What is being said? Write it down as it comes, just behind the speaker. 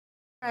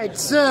Alright,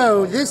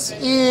 so this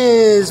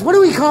is, what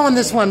are we calling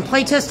this one?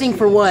 Playtesting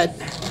for what?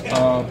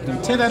 The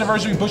 10th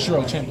anniversary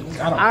Bushiroad Champions.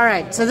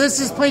 Alright, so this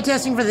is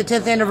playtesting for the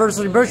 10th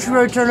anniversary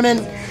Bushiroad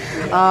tournament.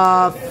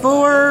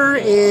 4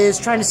 is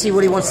trying to see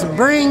what he wants to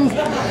bring.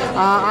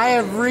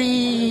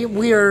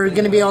 We are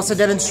going to be also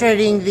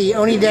demonstrating the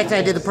Oni deck that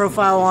I did the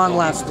profile on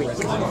last week.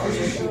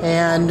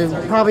 And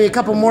probably a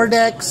couple more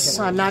decks.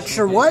 I'm not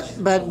sure what,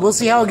 but we'll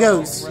see how it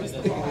goes.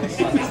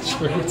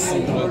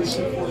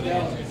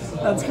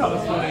 That's kind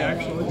of funny,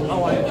 actually. I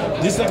like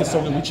it. This deck is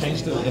so good. We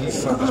changed it, and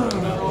it's so much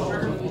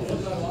better.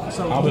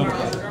 I'll be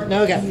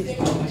Okay.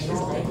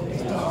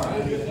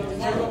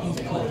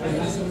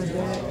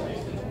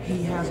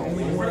 He has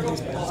only one of his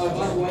best.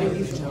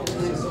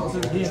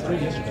 He had 3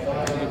 yesterday.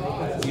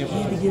 He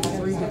had to give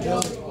 3 to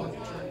Joe.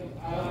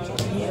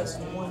 He has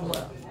 1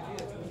 left.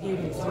 He gave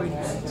him 3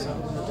 minutes.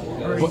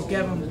 Or he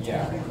gave him...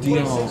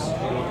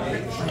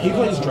 He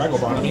plays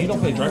Dragobond. I mean, he don't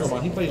play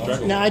Dragobond. He plays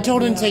Dragobond. No, I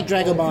told him to take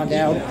Dragobond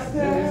out.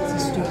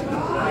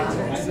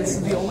 This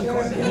is the only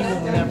card that he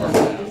will never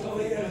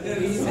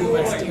say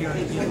less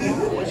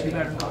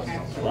Terran.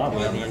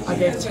 Probably. I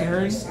gave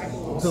Terran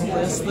the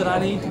list that I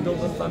need to build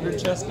a Thunder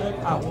chest deck.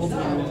 I will do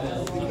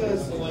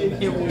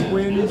it. It will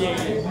win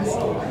games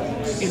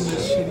in the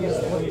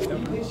shittiest way ever.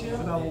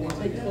 And I will win.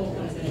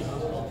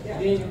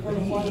 He's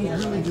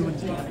really doing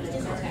damage.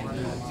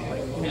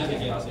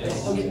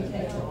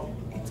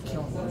 It's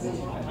killing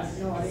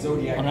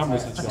me. I'm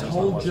listening to I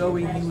told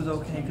Joey he was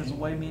okay because the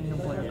way me and him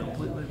play are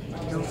completely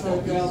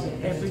different.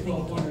 Everything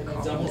he can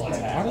accomplish.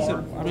 How does it?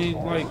 I mean,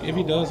 like, if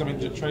he does, I mean,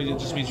 the trade, it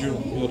just means your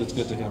build is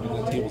good to him, and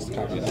the team is to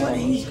copy it. But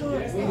he's gonna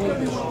be one of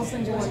those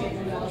things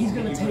where he's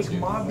gonna take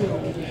my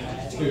build,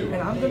 and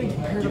I'm gonna get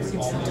paired up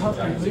against the tough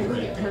guys. He's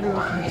gonna get paired up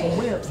against the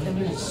whips, and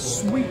then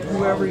sweep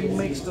whoever he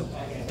makes the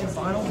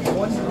final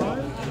one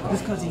time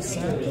just because he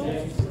said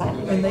it,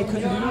 and they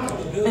couldn't do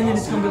it. And then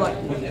it's gonna be like,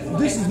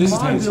 this is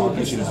my build.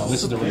 This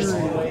is the original.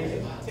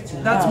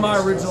 That's my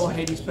original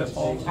Hades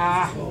Pitfall.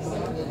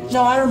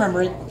 No, I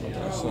remember it.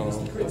 So,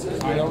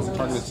 I don't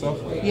target itself.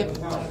 Yep.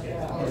 I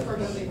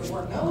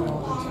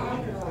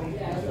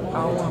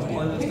don't want to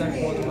play this deck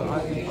once, but I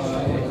think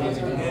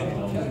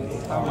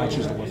I might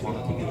choose the whip on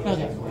it.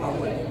 Okay.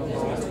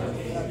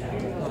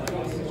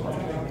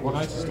 One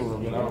Knights is still real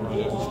good. I don't know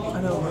yet.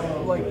 I know,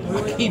 like,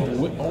 I keep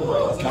whip.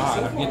 Oh my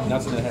god, I'm getting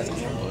nothing that has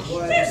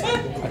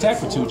ambush. Attack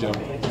for 2, Joe.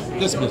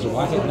 This miserable.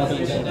 I had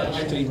nothing that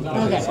damage to even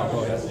Okay.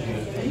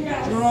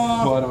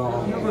 Draw. But,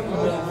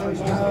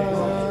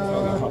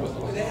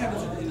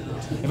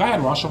 if I had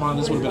Rashomon,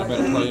 this would have been a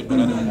better play, but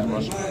I didn't have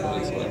Rashomon.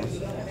 So whatever.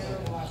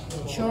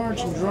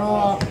 Charge and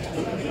draw.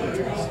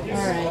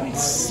 Alright,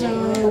 so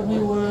we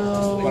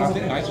will... But I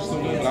think Knights are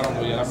still good, but I don't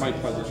know yet. I might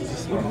play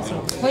this.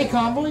 Play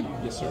Convoy.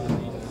 Yes, sir.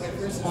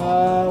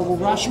 Will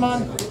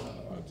Rashomon.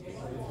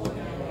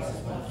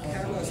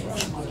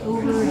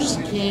 Over just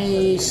in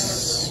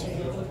case.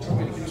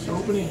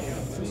 opening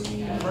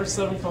first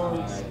 7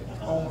 cards.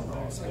 Oh my god.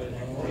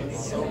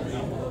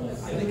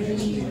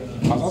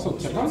 I was also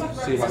tempted to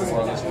see if I can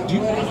borrow this. Do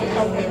you?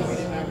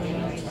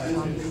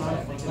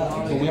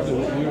 But we have to.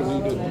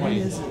 We're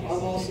playing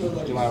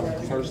July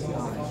 1st.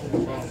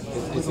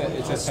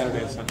 It's that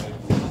Saturday and Sunday.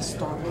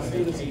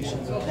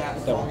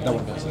 That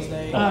would make sense. Do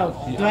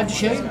I have to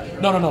show you?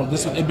 No.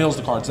 This it builds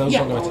the cards. Those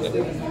don't go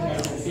today.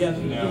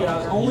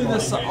 Yeah. Only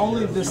this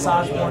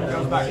size one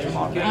goes back to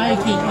pocket. I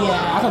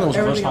thought it was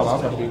reverse hollow. I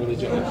was going to be really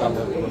generous. I love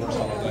the reverse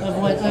hollow. Of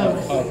what?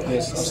 Of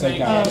this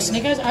Snake Eyes.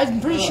 Snake Eyes? I'm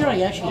pretty sure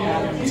I actually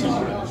have it. So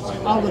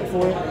I'll look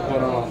for it.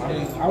 But I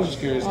mean, I was just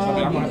curious. I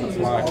mean, I'm going to have to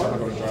fly. I'm not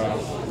going to drive.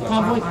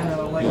 Convoy? I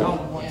know, like, I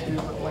don't want to,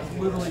 but, like,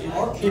 literally,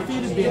 if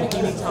it had been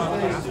any time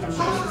after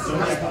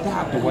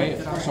that, The way,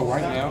 so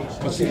right now,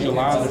 but see,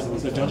 July,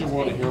 there's the Dungeon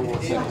World and Hero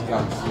World set is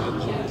out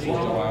in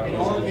July.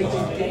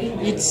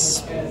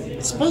 It's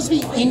supposed to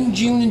be in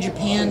June in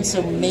Japan,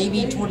 so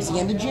maybe towards the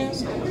end of June.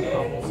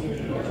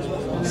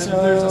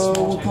 So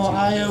we'll call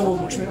IO,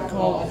 we'll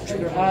call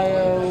trigger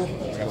IO. I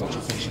gotta let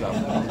you finish it up,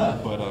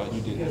 but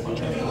you did it.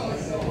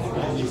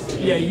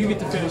 yeah, you get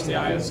to finish the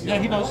IS. Yeah,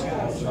 he knows.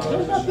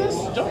 Joe's got this.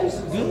 Joe's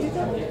good.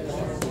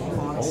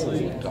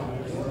 Honestly, oh, God.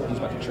 He's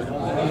about to trigger.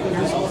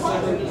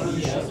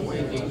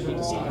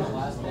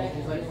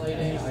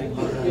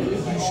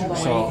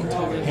 So,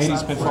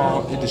 Hades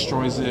Pitfall, it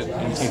destroys it,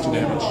 and you take 2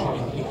 damage.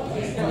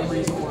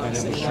 And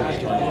then it triggers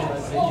target.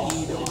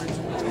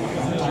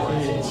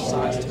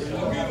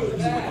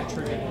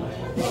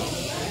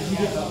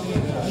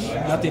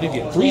 Nothing to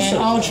get. 3 And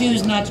I'll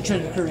choose not to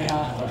trigger Korea.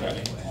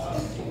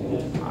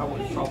 I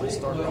would probably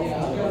start off.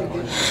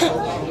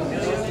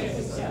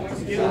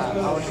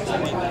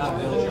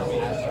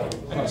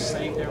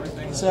 Save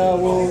everything. So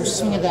we'll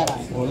swing at that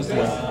eye. Well, this is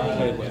what I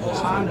played with.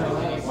 I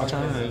know. My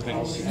turn or anything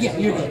else? Yeah,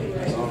 you're good.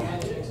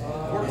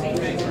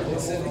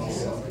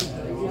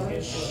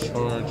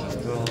 Charge,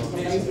 draw.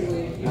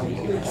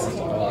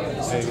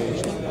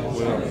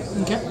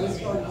 Okay.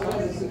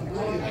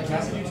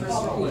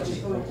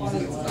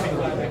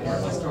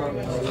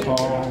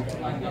 Call.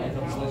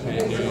 Pay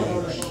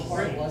damage.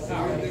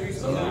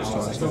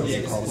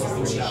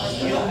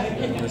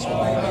 This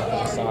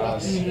one,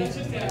 size.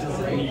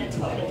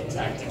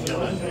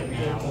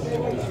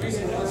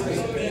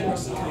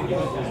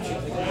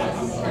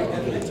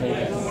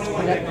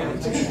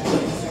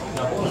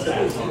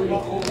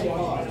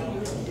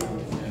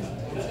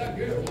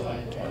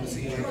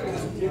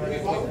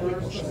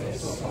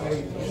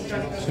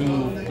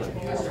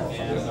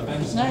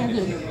 No, you're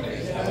good.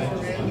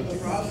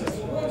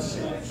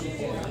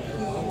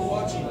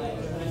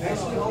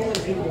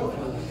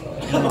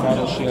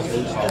 Battle, she has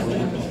boots.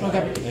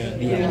 Okay.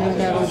 And you have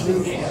Battle's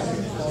Root.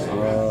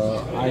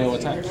 IO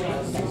attack.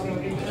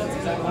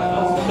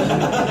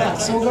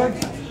 Soulguard.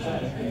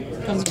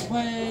 Comes into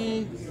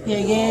play. PA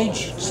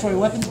Gauge. Destroy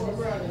weapon.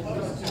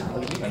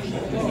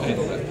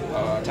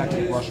 Attack,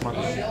 rush, my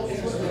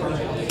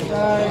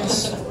Guys.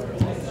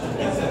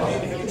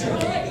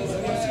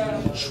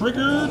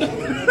 Triggered.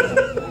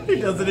 He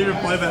doesn't even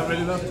play that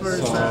many. That's where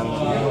it's at.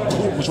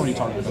 Which one are you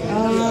talking about?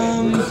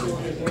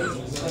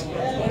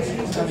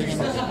 I'll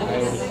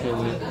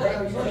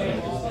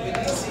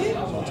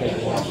take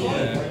it off.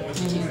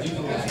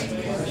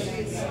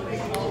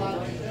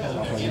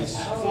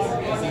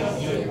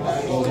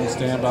 Goes in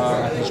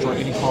standby. I can destroy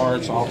any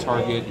card, so I'll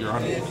target your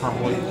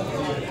convoy.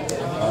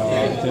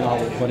 Then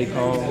I'll buddy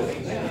call.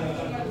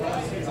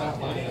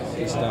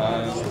 This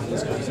dies.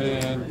 This comes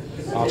in.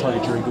 I'll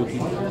target your Ibuki.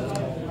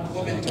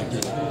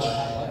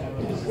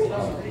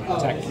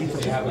 Attack you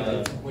for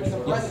having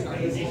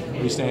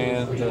we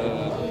stand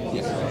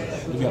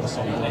yeah, you got a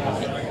soul.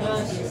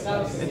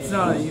 It's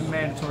not a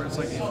mandatory, it's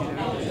like if you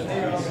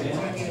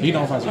do. He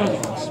notifies your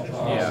defense.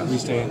 Yeah. We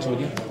stand to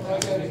again.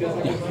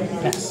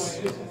 Yeah, pass.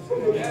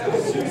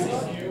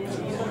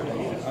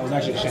 I was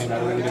actually ashamed. I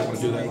really didn't want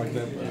to do that like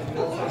that.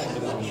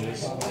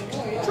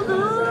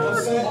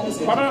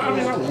 But I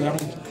mean, not really. I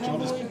mean,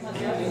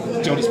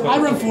 Joe displays. I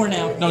run 4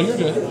 now. No, you're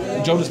good.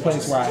 Joe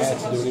displays where I had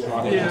to do it. Even though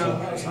I didn't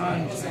want to.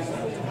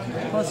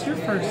 Plus your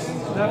first,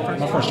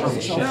 My first turn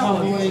was shit.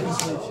 Convoy.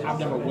 I've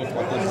never whipped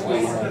like this in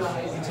my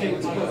life.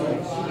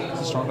 Is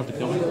it strong enough to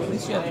kill me? at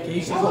least you have the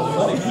gauge.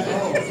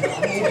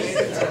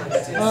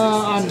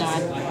 I'm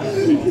not.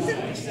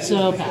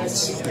 So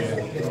pass.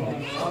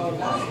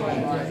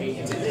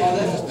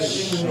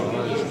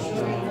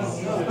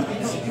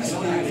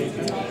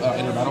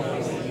 Enter battle?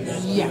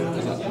 Yeah.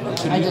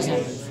 I just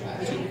have.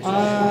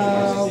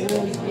 Well,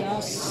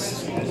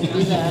 yes.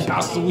 Do that.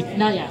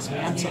 Not yes,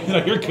 man. I'm sorry.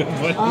 No, you're good,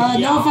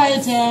 buddy. Nullify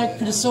attack,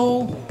 put a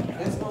soul.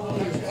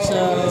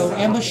 So,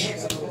 ambush.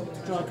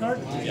 Draw a card.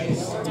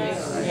 Yes.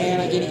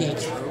 And I get a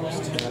gauge.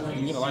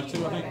 You get a life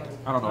too, I think?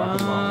 I don't know.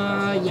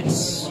 I think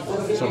Yes.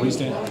 so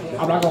restand.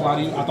 I'm not gonna lie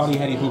to you, I thought he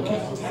had Ibuki.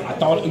 I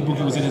thought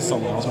Ibuki was in his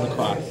solo. I was gonna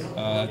cry.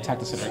 Attack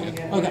the center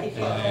again. Okay.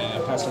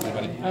 And pass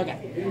everybody. Okay.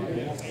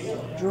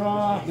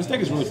 Draw. This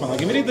deck is really fun.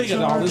 Like, if anything at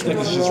all, this deck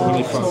is just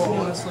really fun.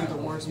 Honestly, the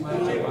worst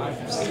matchup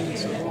I've seen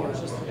so far is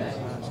just the best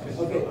match.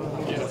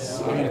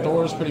 Yes. I mean,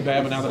 Thor is pretty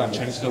bad, but now that I've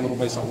changed it a little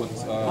based on what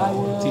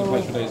Team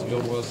Play today's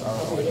build was,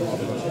 I'll let you all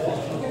do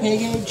it. Pay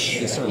gauge.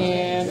 Yes, sir.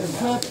 And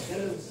equip.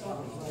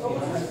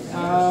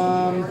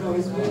 I'm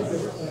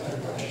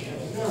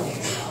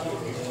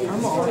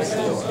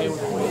honestly okay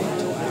with waiting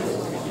until after we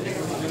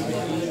get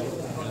it.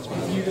 If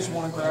you just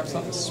want to grab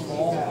something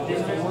small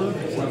forward,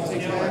 it'll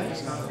take your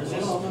practice time.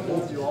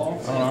 Hold you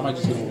off. I don't know, I might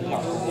just get a little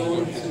pop.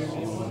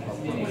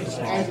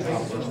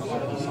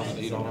 Something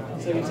to eat on.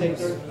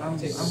 I'm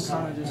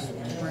kind of just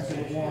drinking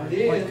the water.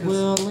 Like,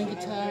 We'll link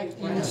attack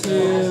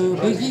into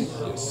Boogie.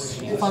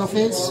 Final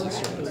phase.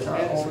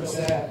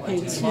 Pay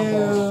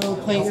 2.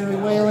 Play Eerie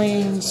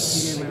Wailings.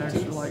 he gave me an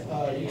extra like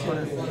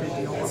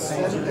 250 on my page.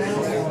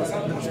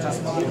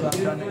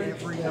 I've done it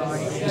every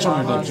night. It's from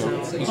your deck,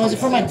 Joe. Oh, is it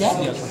for my deck?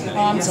 Yes. Oh,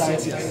 I'm sorry.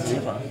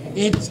 You're fine.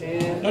 It's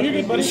No, you're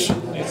good, buddy.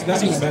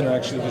 That's even better,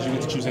 actually, because you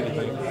get to choose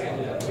anything.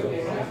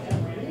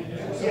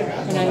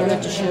 and I don't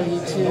have to show you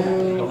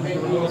too.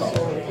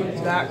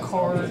 That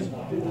card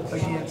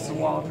against the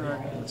Wild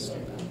Dragon is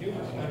stupid. A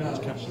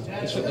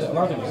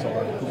lot of things are so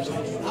hard.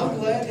 I'm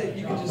glad that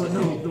you can just. But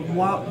no,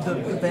 the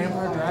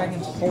Vampire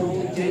Dragon's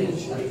whole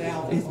dish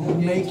is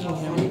making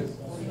him.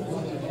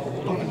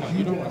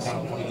 You don't want to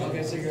count.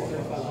 Okay, so you're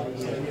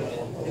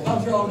 35. If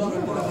I'm drawing another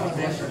one,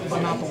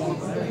 But not the one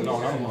over there. No, I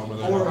don't remember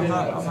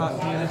that. I'm not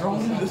doing it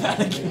wrong to that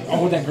again.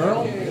 Oh, with that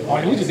girl?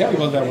 Oh, we just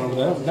definitely was that one over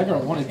there. That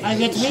girl wanted. I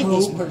get to hate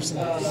this person.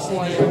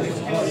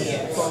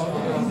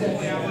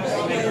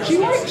 She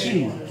liked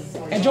you.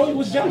 And Joey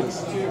was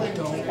jealous.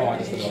 Oh, I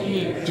just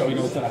know. Joey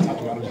knows that I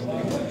talked about it.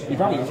 He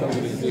probably was over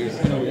his ears.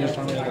 You know, ears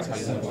turning. That's how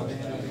you said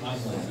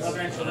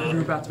it.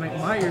 You're about to make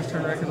my ears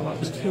turn red because I'm up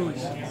to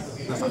Achilles.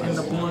 And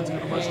the blood's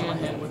going to rush to my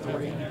head with the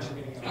rage.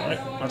 Alright,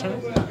 my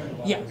turn?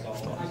 Yeah.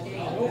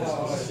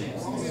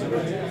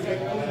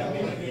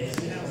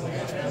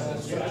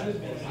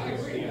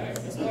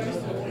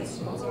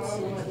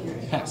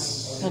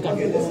 Pass.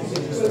 Okay.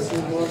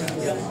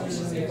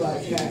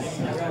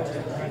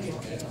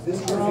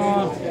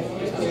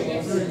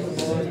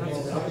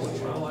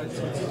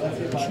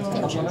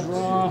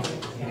 Draw.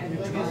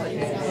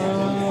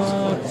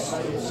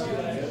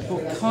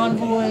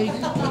 Convoy.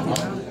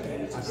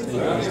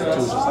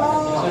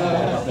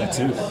 got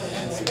 2.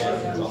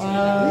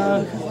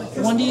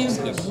 1 to you? Yes.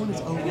 2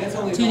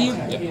 to you?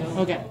 Yeah.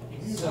 Okay.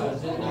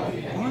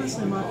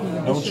 Honestly, in my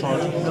opinion, No it should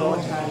charge. have no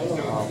attack.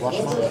 Rush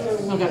mark.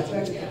 Okay.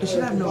 It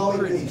should have no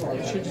crit.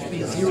 It should just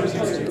be a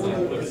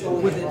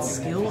 0/0. With its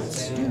skill,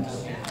 it's stupid.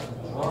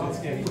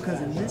 Because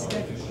in this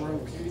deck, it's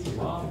broken.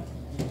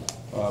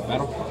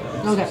 Battle.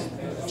 Okay.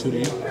 2 to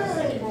you. Yeah.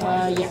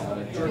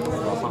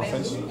 Final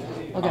phase.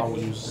 Okay. I will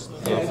use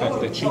the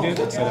effect that you did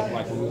instead of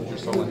like remove your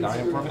soul and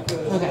dying from it.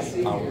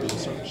 Okay. I will do a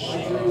search.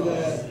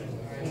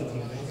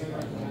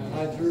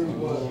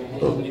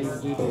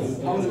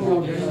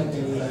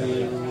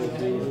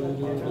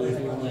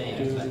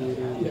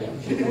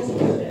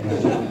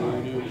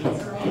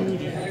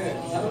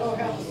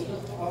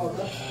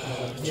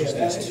 Just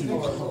these 2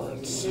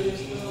 cards. There you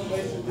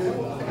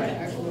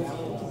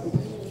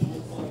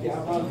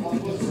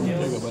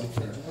go, buddy.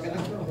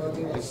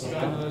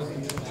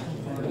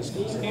 It's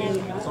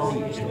all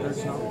yours.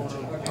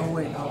 Oh,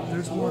 wait,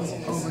 there's one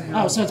over here.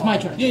 Oh, so it's my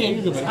turn. Yeah,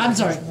 you're good, buddy. I'm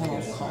sorry.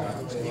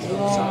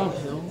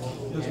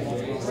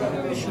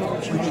 We should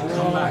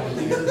come back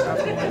later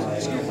afterwards and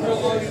just go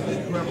whoever wants to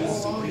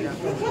complete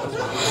afterwards. I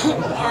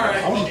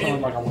was just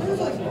feeling like I wanted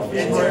to.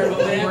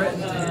 We're at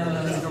 10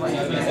 and then go back to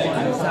the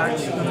one.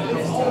 Zach's going to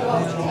go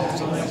home.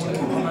 So they want to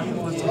come back and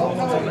let's go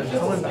home. But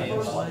coming back to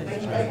play.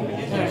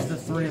 There's the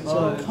 3 of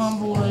us.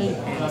 Convoy.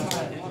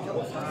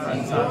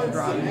 Zach's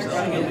driving. So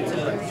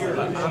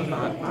I'm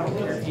not. I don't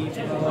care if he's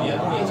going to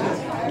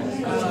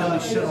be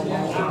shit on the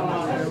whole time.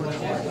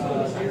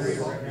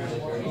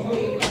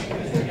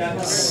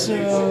 So,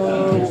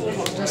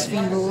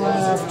 Josephine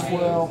left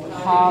will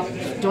pop.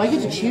 Do I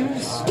get to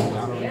choose?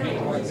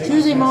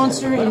 Choose a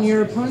monster in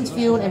your opponent's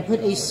field and put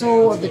a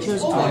soul of the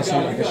chosen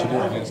monster.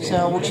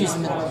 So we'll choose the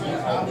middle. I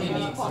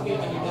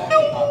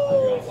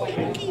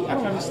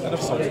don't have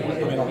enough soul.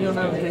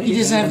 He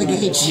doesn't have the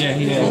gauge. Yeah,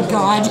 he Thank has.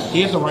 God.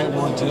 He had the right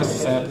one too. That's the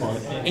sad part.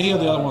 Any of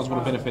the other ones would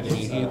have benefited me.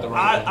 He had the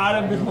right one. I'd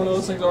have been one of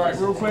those things, alright,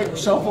 real quick,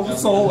 shuffle the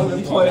soul and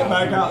then play it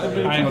back out and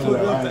be I ain't gonna do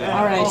completely that. up to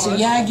Alright, so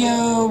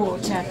Yago will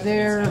attack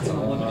there. I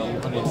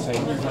need to say,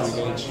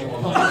 gauge.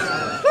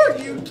 Are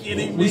you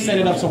kidding me? We set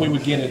it up so we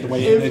would get it the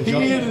way If it he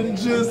hadn't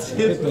just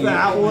hit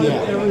that one,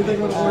 Yeah. everything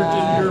would have worked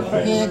in your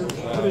favor. Hit.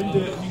 But he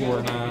didn't. 4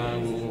 and I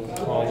will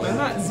call Man, it.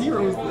 that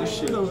zero's the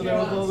shit over there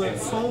with all that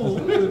soul.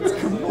 It's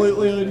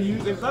completely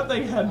unused. If that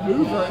thing had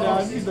moved right now,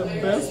 I'd be the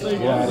best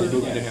thing Yeah, ever. they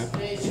do get to him.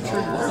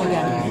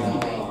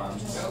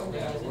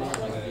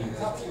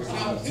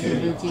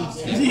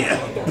 Yeah.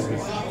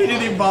 He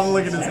didn't even bother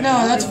looking at his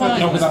No, that's No,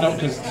 fine. because I don't,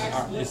 because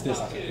it's this.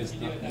 It's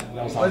not,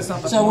 that was Well, it's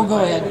not the So we'll go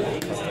ahead.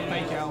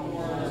 fake out.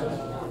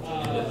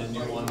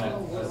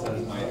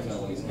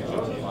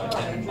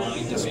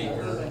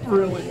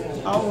 Really?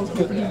 I was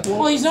hoping he'd blow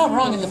Well, he's not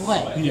wrong in the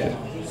play. Yeah.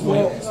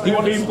 Well, he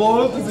wanted to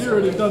blow up the 0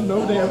 and it done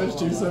no damage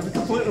to, so he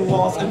completely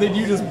lost, and then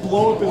you just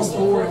blow up his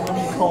 4 and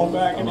then you call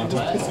back and it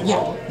just pisses him Yeah.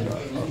 off.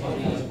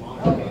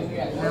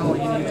 Now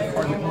he needs a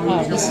card that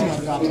moves. This is my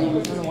drop zone. I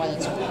don't know why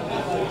that's.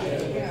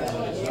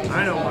 I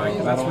know why,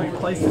 because that's where you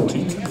place the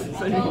thing.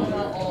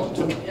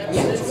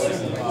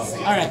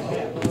 Alright.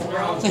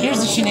 So here's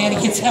the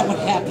shenanigans that would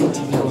happen.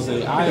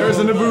 There's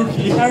an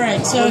Ibuki.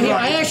 Alright, so here,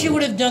 I actually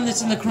would have done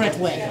this in the correct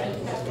way.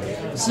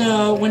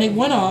 So when it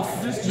went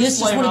off, this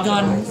just would have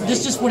gone.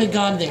 This just would have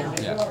gone there.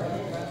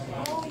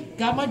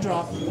 Got my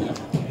drop.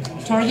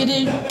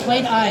 Targeted,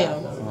 played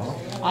Io.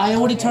 Io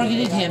would have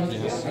targeted him.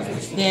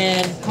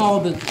 Then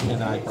call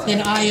Ibuki.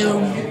 Then Io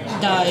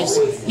dies.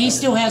 He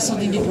still has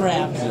something to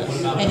grab,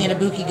 and then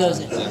Ibuki goes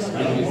in.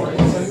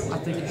 I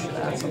think you should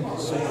add some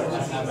soul.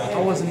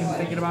 I wasn't even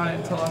thinking about it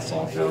until I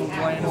saw Joe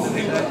playing him in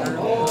the deck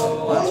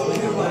last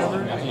week or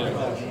whatever.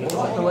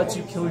 It lets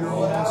you kill your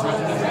own monsters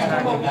and then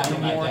attack and get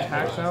more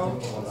attacks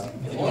out.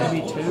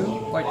 Maybe 2,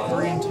 like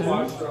 3 and 2.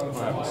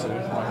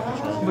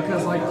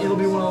 Because like it'll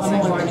be one of those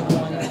things like,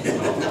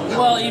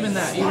 well, even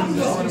that, even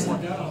just one of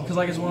one, because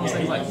like it's one of those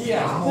things like, you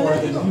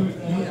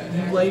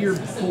lay your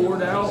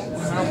board out,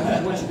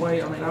 however which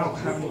way. I mean, I don't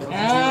have any.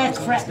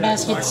 Crap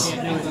baskets.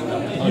 You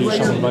lay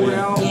your board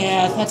out.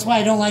 Yeah, that's why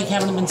I don't like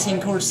having them in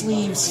Syncor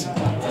sleeves.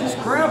 Just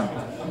grab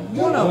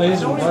one of them. It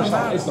don't even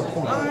matter. It's the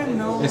point. I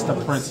know. It's the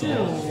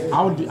principle.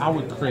 I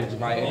would cringe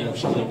if I ended up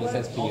showing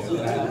this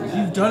SPS.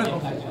 You've done it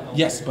before.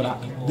 Yes, but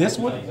this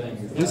one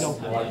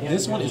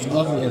is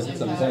ugly as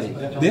it's upsetting.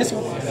 This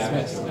one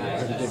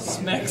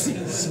smacks.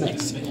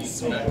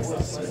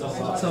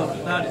 So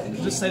that,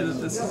 just say that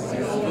this is,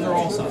 they're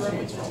all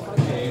substitutes.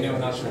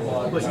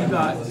 But you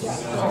got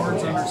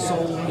cards under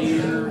Soul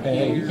here.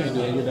 Hey, you can't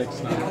do that. Your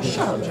deck's not.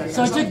 Shut up, Jack.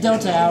 So I took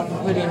Delta out and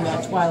put in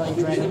Twilight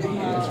Dragon.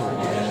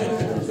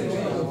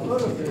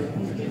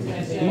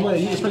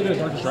 He's pretty good at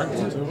Darkest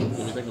Dragon too. If you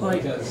think about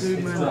it.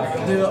 Dude,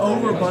 man, the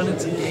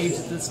overabundance of gauge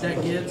that this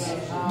deck gets,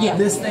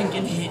 this thing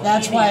can hit.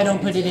 That's why I don't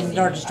put it in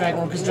Darkest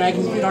Dragon because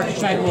Darkest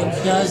Dragon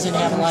doesn't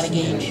have a lot of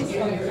gauge.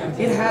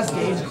 It has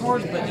gauge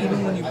cards, but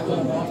even when you pull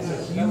them off,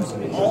 you use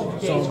all the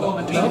gauge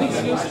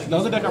combinations. The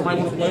other deck I might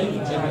want to play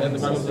in the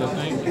back of the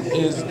thing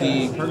is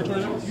the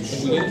Purgatory.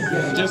 If we get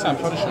it, just have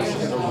Punisher.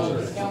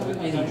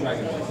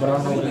 But I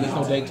don't know, there's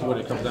no date to when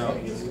it comes out.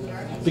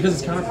 Because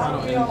it's kind of final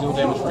and deal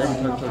damage for every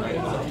Purgatory.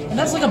 And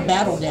that's like a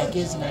battle deck,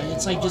 isn't it?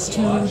 It's like just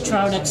two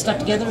trial decks stuck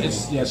together?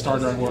 It's, Star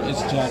Dragon War. It's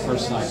Jack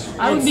versus Knight.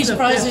 I would be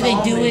surprised if they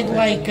do it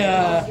like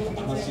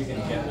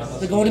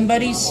the Golden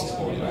Buddies,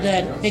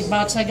 that big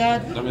box I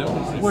got,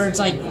 where it's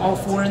like all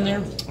four in there.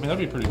 I mean, that'd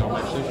be pretty dope,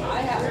 actually.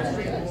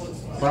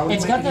 But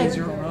It's got that.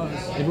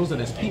 if it was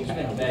an SP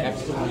pack,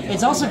 absolutely.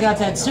 It's also got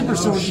that super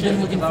sword you've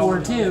been looking for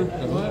too.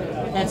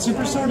 That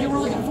super sword you were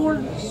looking for?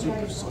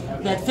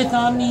 That 5th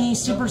Omni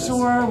super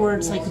sword where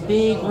it's like the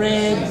big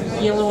red,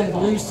 yellow, and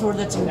blue sword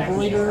that's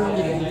embroidered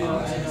and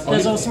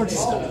does all sorts of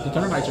stuff. The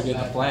Thunder Knights are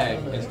getting a flag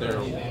as their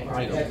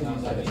item.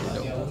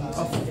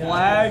 A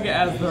flag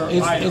as their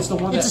item. It's the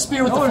one It's a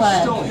spear with the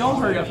flag. Y'all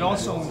hurry up. Y'all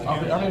still.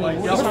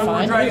 We're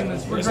fine.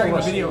 We're dragging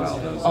the video out.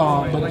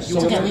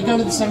 Okay, we go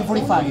to the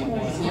 745 one.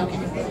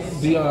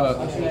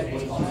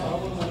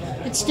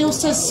 It still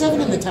says 7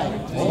 in the title.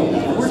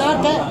 We're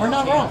not bad. We're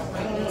not wrong.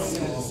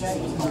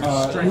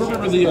 You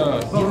remember the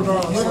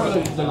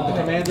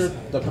commander,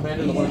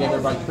 the one that gave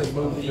everybody crit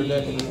move with their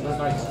deck and the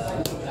Knights?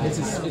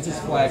 It's his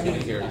flag that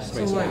he carries.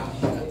 So like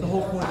the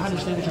whole point, I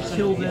understand what you're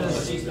kill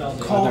this,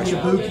 call the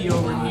Ibuki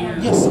over here.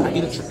 Yes, I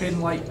get a trick.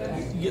 And like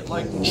you get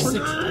like 6. You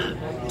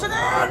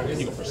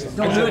go first.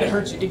 Don't do it, it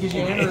hurts you, it gives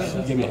you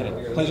aneurysm. Give me a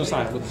headache. Plays your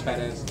side with his fat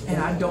ass. And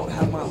I don't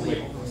have my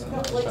lead.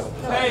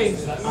 Hey,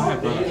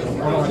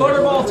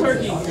 Butterball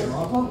Turkey.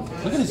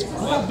 Look at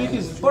how big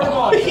his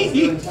Butterball.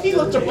 he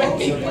looked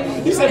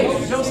away. He said,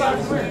 "Joe Side,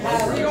 where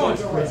are you going?"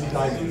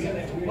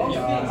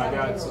 I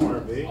got some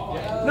RB.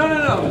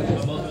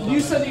 No. You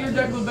said that your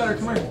deck was better.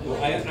 Come here.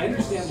 I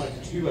understand like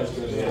 2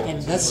 extra.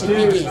 And that's Dude,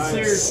 it.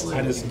 seriously.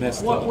 I just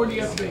messed What? up. Where do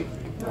you have to be?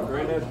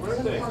 Granddad's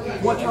birthday.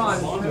 What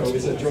time?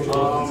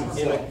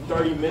 In like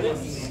 30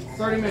 minutes.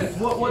 30 minutes.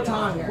 What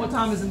time? What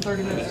time is in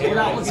 30 minutes?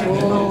 Without listening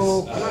to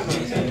notes.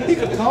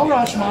 Call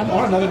Rashman.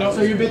 On another note.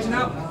 So you're bitching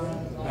out?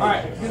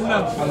 Alright, good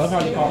enough. I love how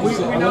you call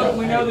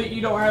We know that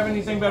you don't have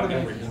anything better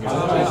than me. I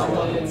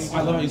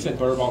love how you said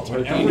Butterball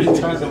Turkey and he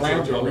turned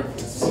around.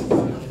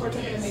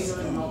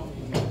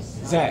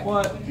 Zach,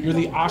 What? you're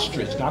the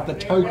ostrich, not the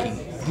turkey.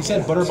 He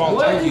said Butterball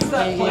What Turkey. is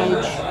that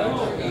flavor?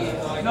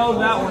 No,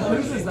 that one.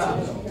 Whose is that?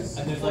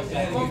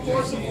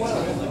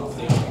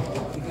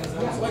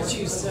 What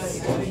you say?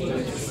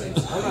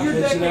 Your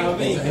deck.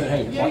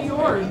 Hey, Yeah, you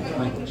are.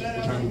 language.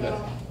 We're trying to do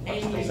better.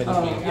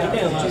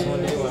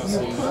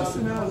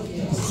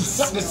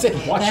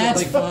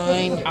 That's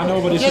fine. I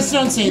know, but it's Just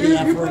don't say the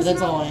F word.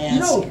 That's all I You ask.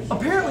 know,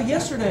 apparently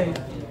yesterday,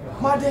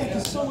 my deck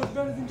is so much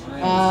better than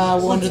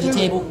yours. Under the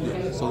table.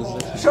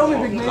 Show me,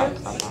 big man.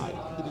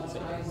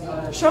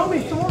 Show me,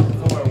 Thor.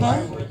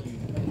 Huh?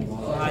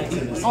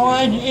 Oh,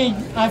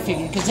 I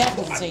figured, because that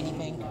doesn't say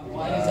anything.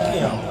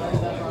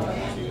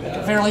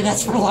 Apparently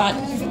that's for a lot.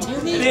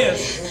 It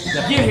is.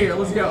 Get here.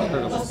 Let's go.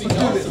 Let's do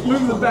this.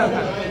 Move the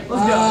backpack.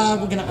 Let's go.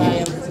 We're gonna eye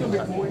him.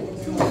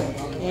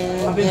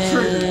 And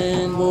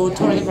then we'll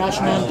target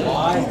Rashomon.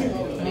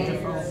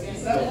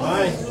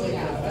 Mine.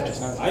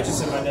 I just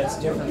said my net's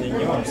different than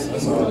yours.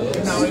 That's all it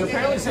is. No, it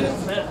apparently said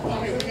it's better.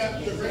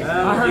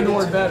 I heard the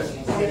word better.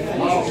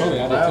 Totally,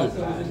 I did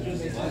too.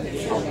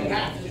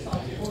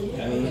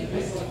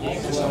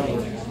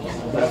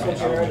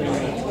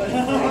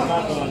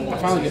 I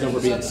finally get over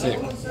being sick.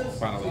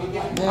 Finally.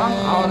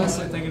 I'm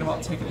honestly thinking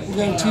about taking it.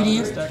 Go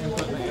 2D.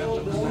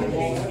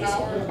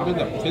 I'm in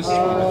the piss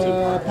right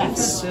now too.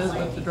 Pass. It is,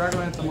 but the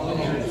Dragon Anthem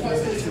only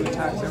has 2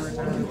 attacks every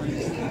turn.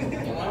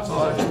 So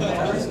I have 2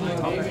 attacks in the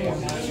top deck.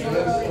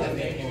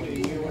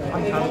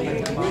 I'm kind of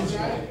thinking about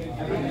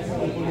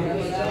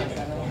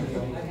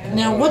it.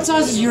 Now, what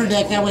size is your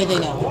deck? That way they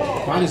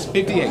know. Mine is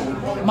 58.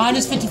 Mine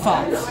is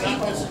 55. So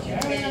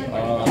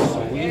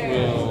we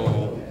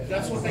will.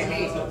 That's what they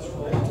need.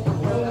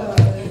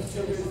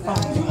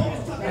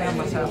 I have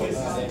my tablet.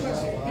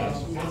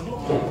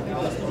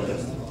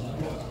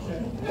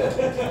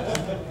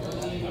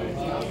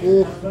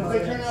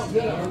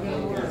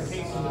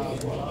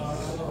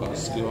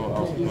 Skill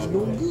alpha.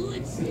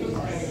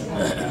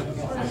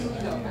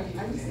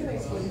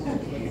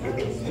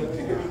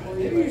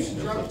 Maybe you should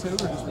drop 2 or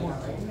just 1.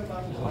 I'm thinking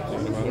about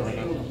it right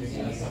now.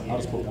 I'll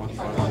just put 1.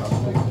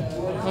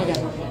 Okay.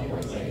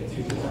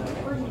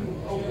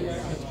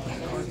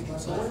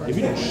 If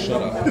you don't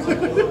shut up.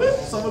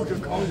 Someone's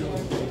gonna call you.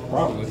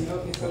 Probably.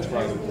 That's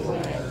probably.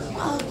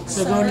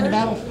 So going into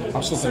battle.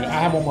 I'm still thinking. I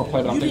have one more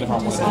play, but I'm thinking if I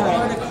want to.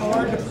 Discard a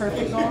card, the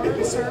perfect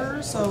card,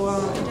 sir. So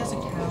it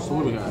doesn't count. So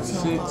what do we got?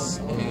 6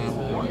 and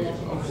 1.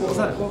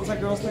 What was that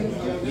girl's name?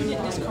 You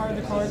didn't discard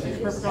the card, the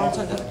perfect card,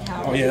 so it doesn't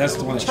count. Oh yeah, that's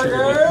the one that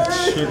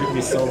triggered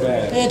me so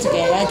bad. It's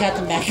okay. I got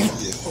them back.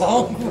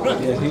 Oh,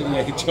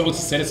 Yeah, he chose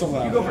to say it so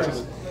loud.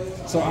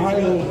 So I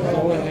will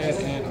go ahead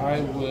and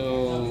I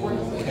will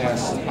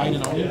cast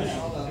Hiding on You.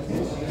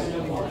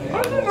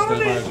 Stand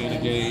by as you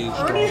engage.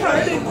 Already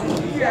hiding.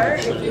 Yeah.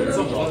 Trigger.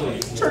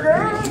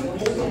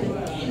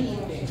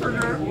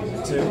 Trigger.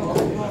 2.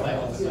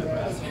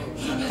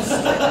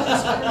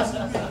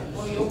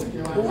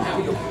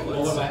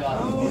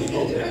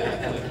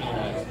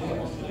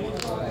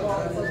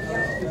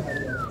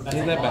 I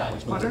did that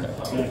backwards.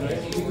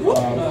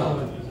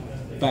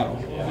 Battle.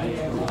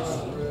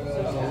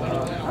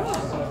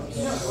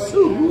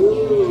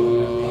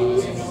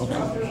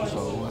 Okay, so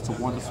that's a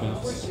 1 defense.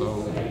 So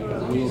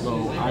we'll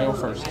go IO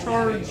first.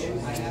 Charge.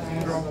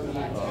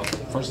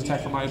 First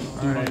attack from my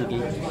dude on your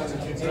dude.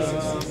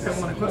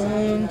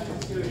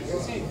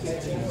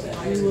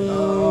 I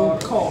will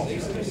call.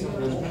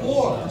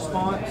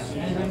 Response.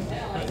 Anything?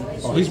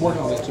 Oh, he's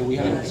working on this too. We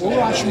had a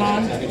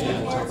Rashomon.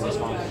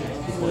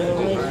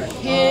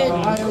 Hit.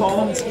 Io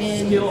comes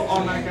in.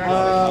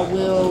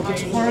 Will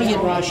target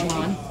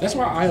Rashomon. That's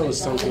why IO is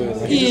so good.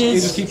 Like, He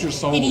just keeps your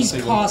soul. And he's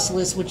single.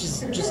 costless, which is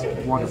just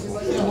Wonderful.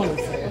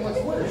 wonderful.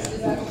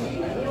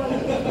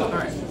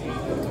 Alright.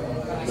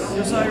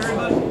 Your side,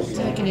 everybody?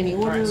 Attack in any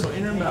order. Alright, so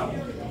enter battle.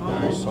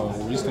 So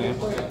we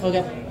stand.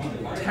 Okay.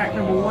 Attack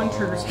number 1,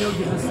 trigger skill,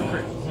 give us the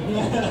crit.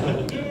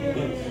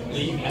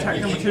 Attack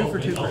number 2 for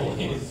 2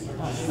 crit.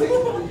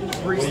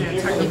 Restand,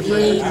 attack number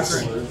 3 for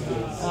 2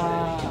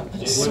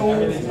 crit. Soul.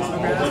 Okay,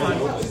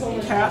 that's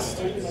fine. Cast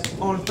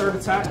on 3rd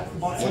attack.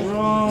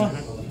 Draw.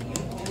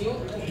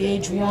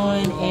 Gauge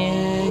 1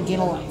 and gain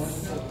a life.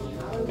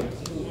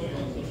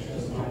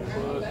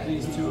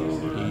 These two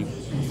over.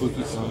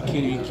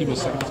 Keep a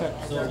second attack.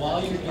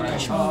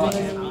 Rashomon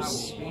goes.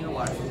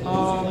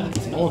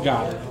 Oh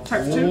god.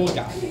 Attack 2. Oh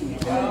god.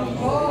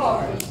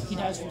 He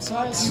dies from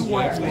size.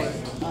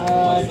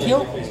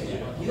 Kill.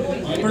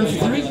 Burn for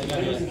 3.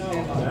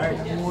 Alright,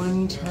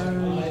 1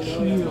 turn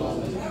kill.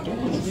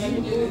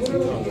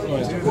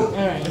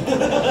 Alright.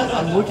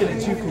 I'm looking at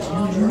you because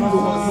you're the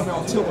one coming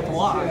on tilt with the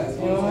lie.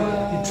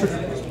 You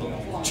triggered me.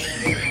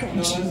 I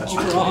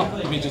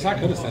mean, just I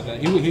could have said that.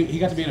 He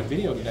got to be in a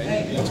video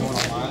today. He got to one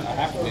online, a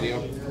half a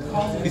video.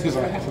 He was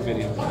on a half a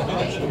video.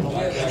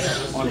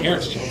 On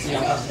Eric's channel.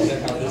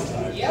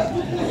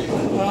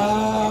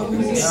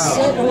 We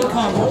set on a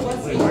combo.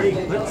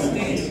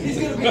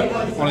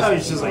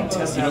 He's just like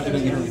testing out the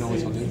You know what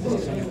he's going to do.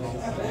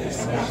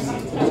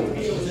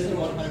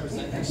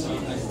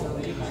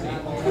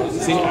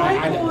 See,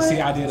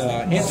 I did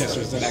hand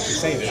gestures that actually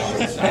saved it.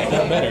 I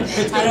done better.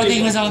 I don't think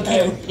it was on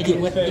camera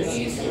anyway.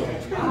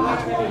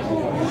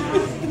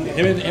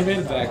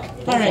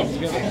 Alright,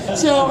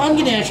 so I'm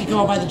going to actually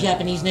go by the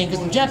Japanese name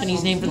because the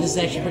Japanese name for this is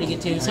actually pretty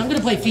good too. So I'm going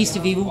to play Feast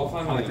of Evil.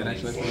 I like that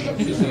actually.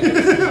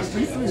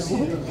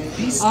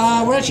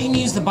 We're actually going to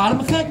use the bottom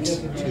effect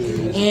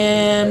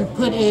and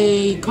put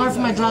a card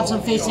from my drop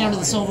zone face down to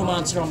the silver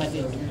monster on my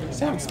field.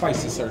 Sounds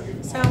spicy, sir.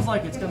 Sounds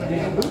like it's going to be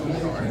a booty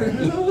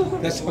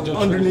card. That's what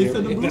Underneath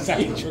triggers the me. That's how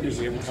he triggers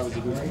me every time it's a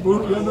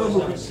booty.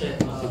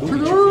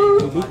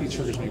 The booty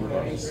triggers me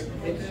regardless.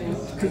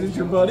 Because it's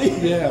your buddy.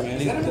 Yeah, man.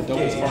 He's the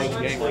dopest part of the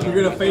game. You're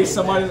going to face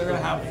somebody that's going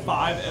to have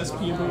 5 SP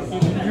booty,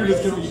 and you're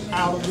just going to be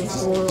out of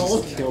this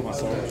world. Kill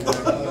myself.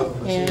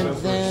 And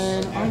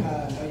then I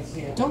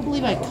don't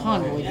believe I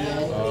convoyed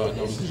yet. No,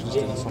 because you just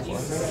did it so far.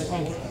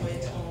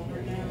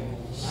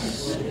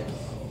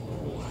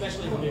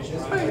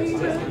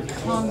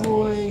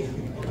 Convoy.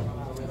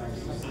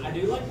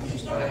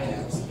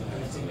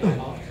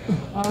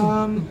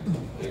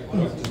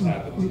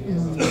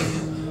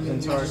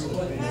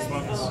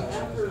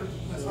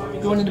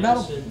 Going into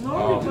battle?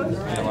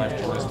 My life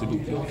choice to do.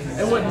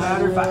 It wouldn't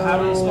matter if I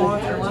had a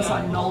response unless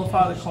I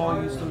nullify the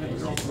call, you still get the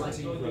draw.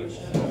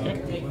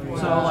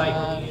 So, like,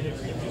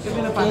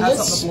 even if I had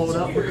something to blow it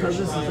up, because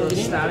this is a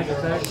static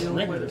effect, you'll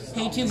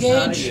Pay 2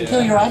 gauge,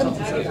 kill your item.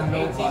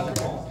 nullify the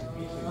call,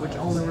 which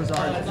only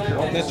resides in the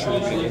draw. That's true.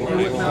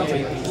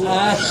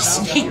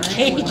 Snake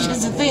Cage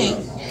is a thing.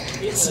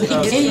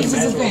 Snake Cage is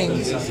a thing.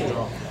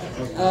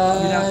 You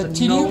have to 2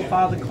 to you?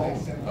 nullify the call.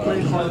 Play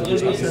a card that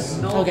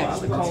says Okay. nullify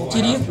the call.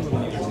 2 to you? Okay.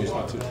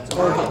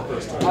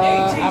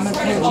 I'm going to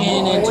put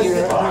in into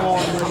your wall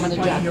and I'm going to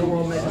jack Your you.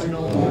 world makes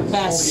null.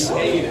 Pass.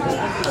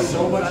 That's the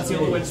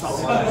only way to stop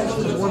it.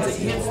 Because once it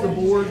hits the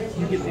board,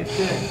 you get the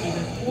effect.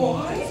 Even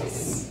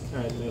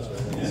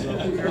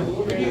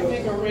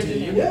if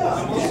you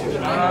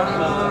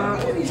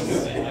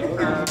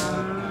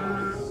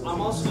I'm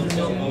also going to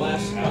build a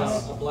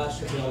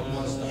blaster build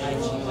once the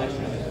IG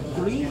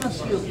green or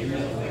shield.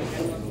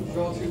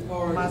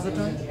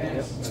 Mazatone?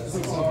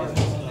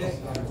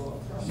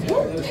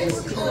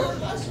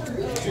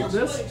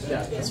 This?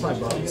 Yeah, that's my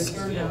bugs.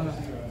 Yeah,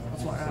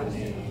 that's what I have.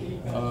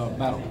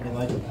 Battle.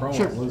 Like a pro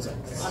Sure. losing.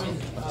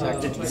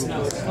 Attack. We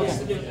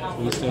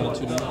still in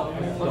 2D. The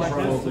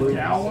pro blue.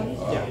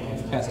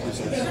 Pass through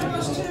six.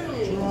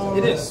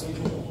 It is.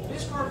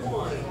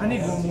 I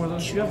need one more of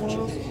those. You got one of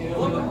those?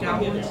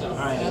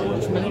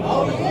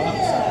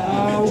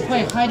 We'll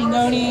play Hiding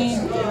Oni.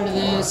 Get rid of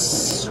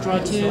this. Draw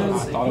 2. I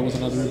thought it was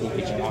another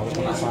Ibuki. I was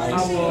on the side. I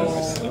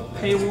will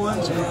pay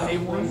one, so pay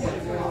one.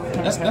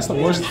 That's the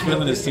worst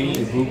feeling is seeing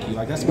Ibuki.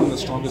 Like that's one of the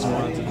strongest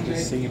ones and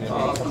just seeing it.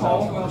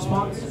 Call,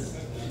 response.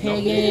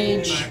 Pay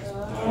gauge.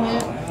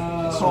 Quit.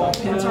 Call,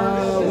 pin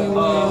turn. We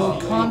will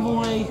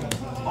Convoy.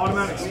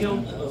 Automatic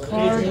skill.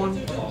 Card. Page one.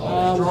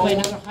 We'll play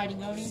another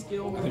Hiding Oni. I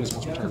think it's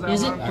supposed to turn.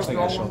 Is it? Actually,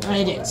 that's short.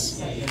 It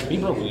is. Be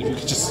broken if you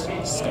could just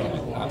stand it.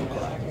 I don't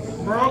cry.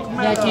 Broke In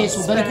that case,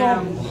 we'll Buddy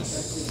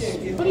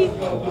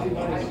call.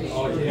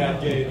 Yeah,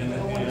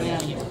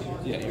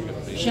 Yeah, you're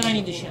good.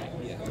 shiny to shine.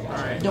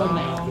 Alright. Don't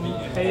matter.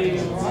 Pay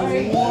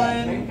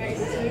one.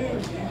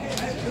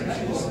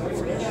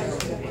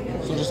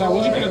 So just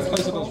what did you get in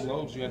place of those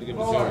globes you had to give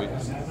to Joey?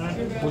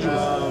 What'd you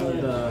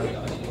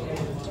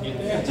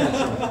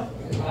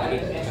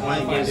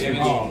Mine gives me yeah,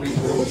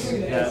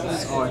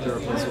 that's all I can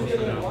replace with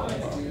for now.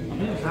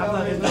 How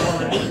about it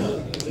already?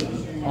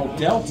 Oh,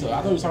 Delta. I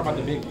thought you were talking about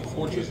the big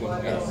fortress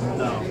one.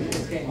 No,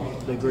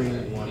 the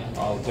green one.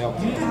 Oh, Delta.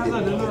 How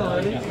about it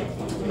already?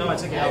 No, I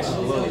took it out of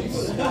the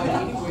loads.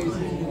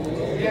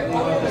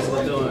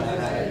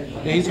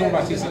 Yeah, he's going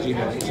by TCG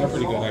now, which are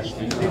pretty good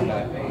actually.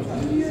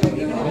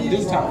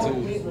 Dude's top 2.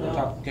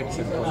 Top kept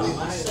 2nd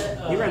place.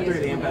 He ran 3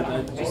 of the impact,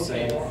 I'd just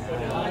say,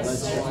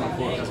 let's check my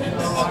 4. I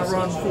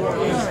run 4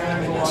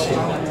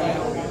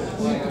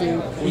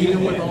 Well, you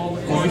don't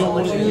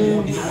want to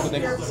do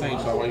the same,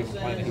 so why are you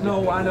complaining?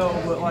 No, I know,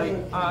 but like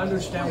I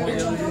understand what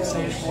the other dude's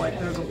saying. So, like,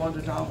 there's a bunch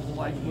of times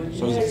like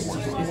So he's a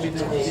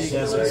force.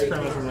 Yeah, so that's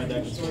pretty much what my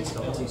deck is based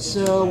on.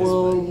 So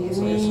we'll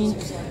link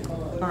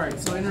all right,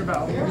 so enter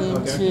battle.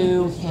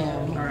 into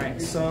him. All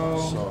right, So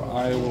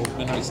I will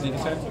midnight sneak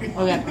attack.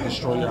 Okay.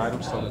 Destroy your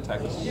items so the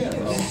attack is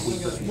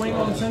Swing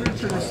on center,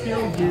 trigger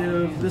skill,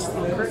 give this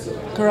the crit.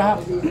 Kuraha.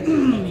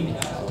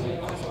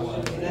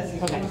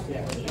 Okay.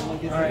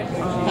 All right,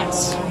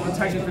 Pass.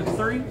 attacking for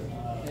 3.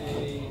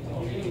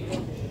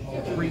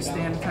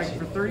 Restand, attacking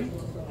for 3.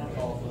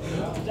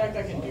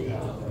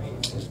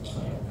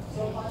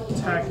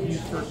 Attack you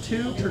for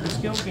 2, trigger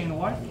skill, gain a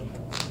life.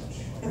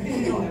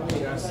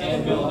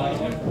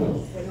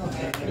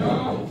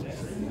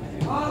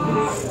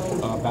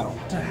 battle.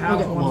 To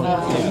have Okay. one right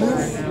now.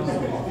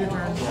 Your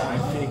turn. I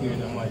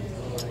figured I'm like,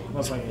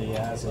 most likely he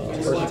has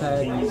it. First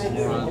tag, he's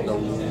more on the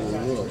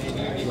rook.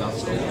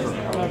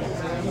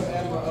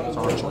 It's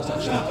our choice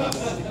actually.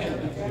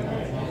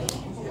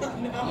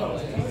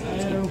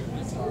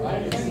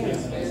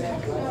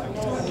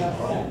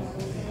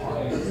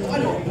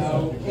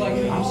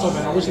 I'm so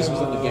mad. I wish this was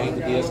in the game,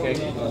 the DS game,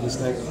 this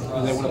deck.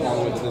 And they went up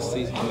all the way to this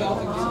season.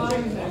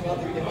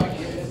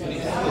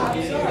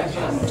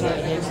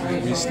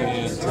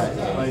 Restand, attack.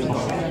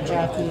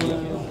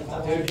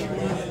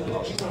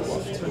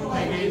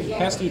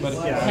 Pass to you, buddy.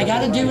 I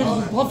gotta do it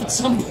and bluff at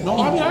some point. No,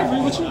 I mean, I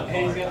agree with you. Yeah,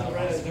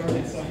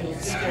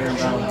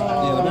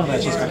 the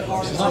match is kind of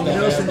close. It's not You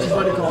know, that since bad. you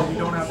buddy call, you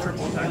don't have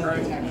triple attack,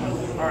 right?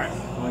 All right.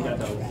 Oh, I got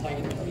double.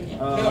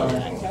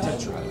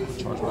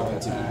 Charge what I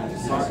had to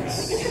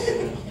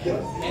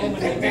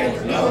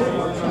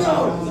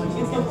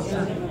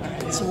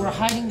So we're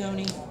hiding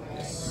Oni.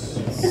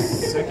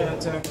 Second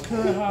attack.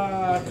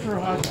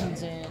 Kuraha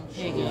comes in.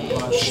 Hey, do.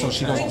 So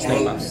she goes on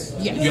step by.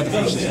 Yeah. You have to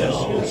finish this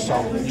first. So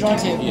Draw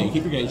 2. yeah, you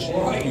keep your gauge.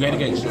 You gain a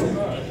gauge.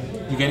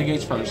 You gain a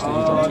gauge first, then you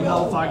draw 2.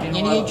 Nullify, gain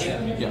Any life. age?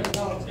 Yeah.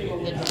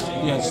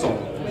 Yeah, so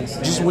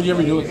just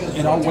whenever you do it,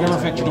 and whatever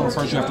effect you're doing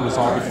first, you have to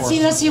resolve before. See,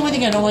 that's the only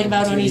thing I don't like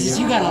about Onis is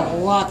you got a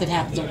lot that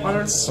happens at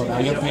once. So now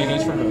you have to pay a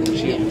gauge for her.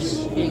 She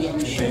enters. Pay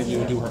gauge. Then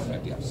you do her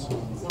effect, yes.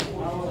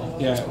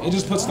 Yeah, it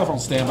just puts stuff on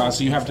standby,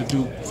 so you have to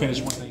finish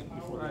one thing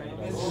before that.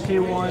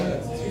 K1.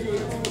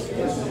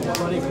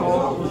 Buddy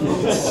call.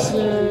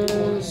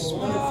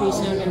 Face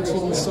down into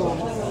the soul.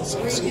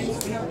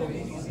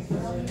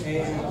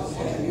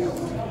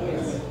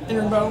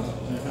 Enter battle.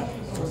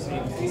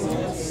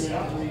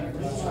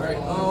 Alright,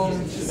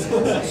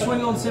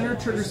 swing on center,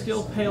 trigger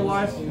skill, pay a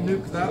life,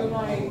 nuke that.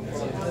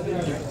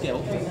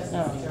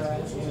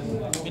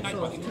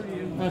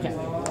 Okay.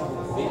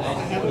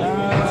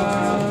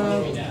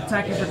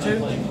 Attacking for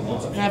 2.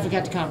 I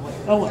forgot to combo.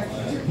 Oh well.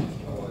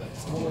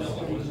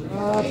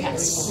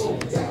 Pass.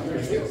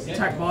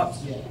 Attack bot.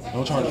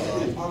 No charge.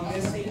 Okay.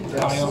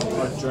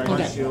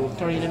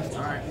 Target him.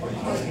 Alright.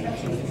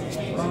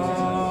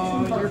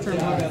 Your turn,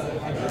 buddy.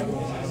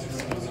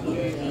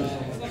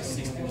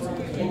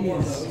 He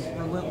is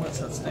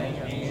relentless at staying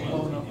at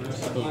low numbers.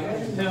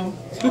 Him.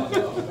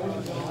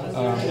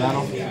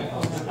 Battle.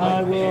 I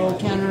will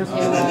counter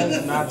pay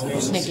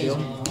life. Snake Gaze.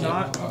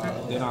 Not? Okay.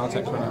 Then I'll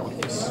attack her now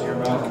with this.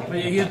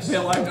 But you get to pay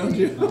a life, don't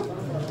you?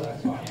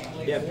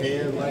 Yeah,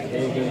 pay like a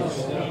gauge.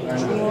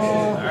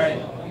 Alright.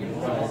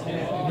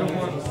 Go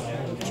for it.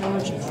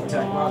 Charge.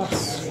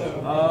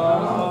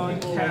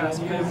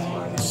 Cast.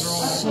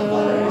 So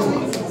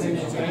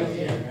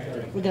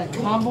we got a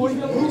convoy.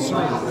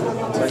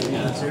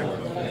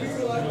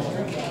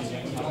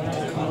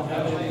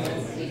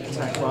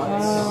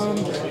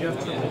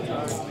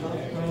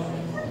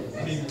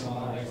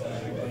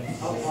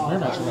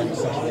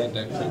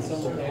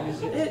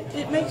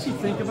 It makes you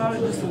think about it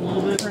just a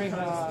little bit. Like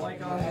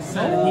I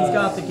said, he's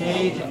got the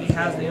gauge and he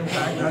has the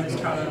impact. I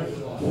just kind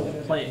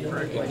of play it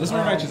correctly. This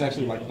rematch is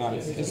actually like not.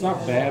 It's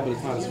not bad, but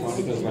it's not as fun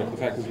because like the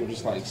fact that we're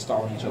just like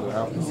stalling each other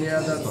out. Yeah,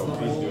 that's the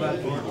whole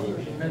bad part.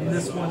 And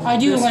this one, I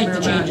do like the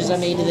changes I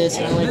made to this,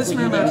 and I like this what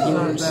you did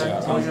rematch with is not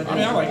yours. bad. I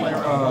mean, I like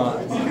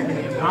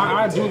it.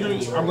 I do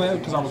agree. I'm glad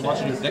because I was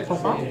watching your deck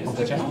profile on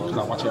the channel because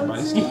I watch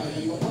everybody's.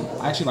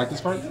 I actually like this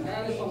card.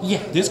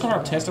 Yeah. This card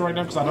I'm testing right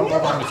now because I don't know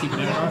if I'm going to keep it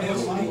in or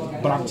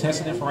not. But I'm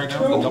testing it for right now.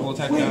 The double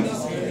attack guy.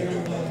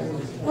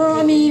 Well,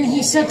 I mean,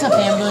 he sets up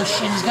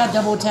ambush, and he's got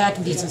double attack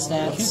and decent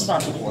He's stats.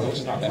 about 2-4, which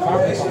is not bad.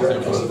 5 is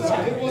almost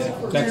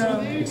everything.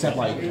 That's except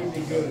like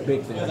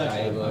big things like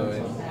Diablo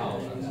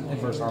and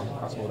first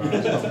possible.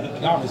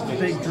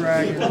 Big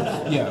dragon.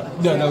 Yeah.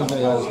 No,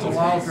 The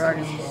wild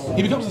dragon.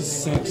 he becomes a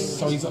 6,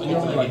 so you're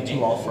only like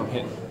 2 off from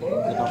hitting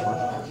the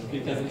number.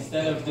 Because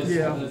instead of just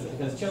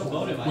because Joe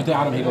voted With the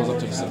item, he goes up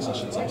to 6, I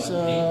should say.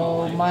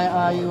 So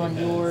my IU on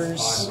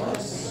yours.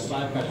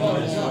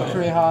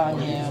 Pretty high,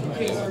 yeah.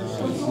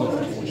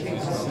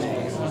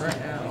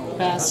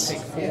 Pass.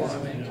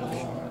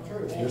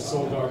 You're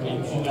so dark, you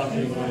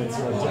nothing when it's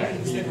your attack.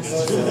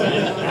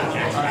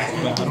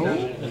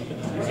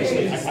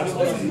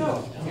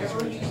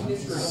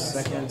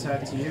 Second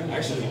attack to you.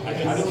 Actually,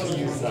 I don't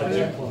use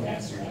that.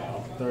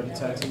 Third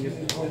attack to you.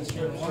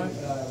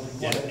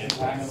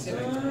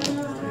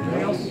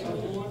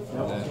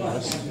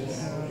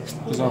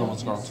 His other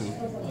one's gone too.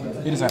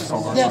 He just has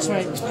soul guard. That's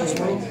right. That's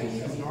right.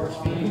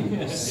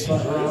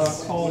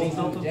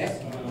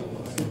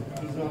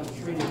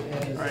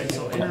 Alright,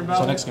 so inner So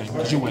battle. next game,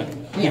 because you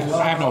win. Yeah.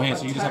 I have no hand,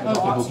 so you just have to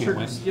go for Buki and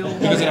win.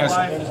 Because it has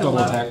double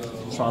attack,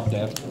 so I'm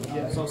dead.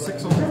 So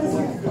 6 on 4.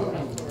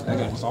 That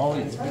game was all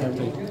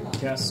everything.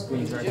 Cast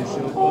Green Dragon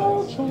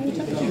Shield.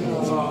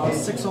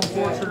 6 on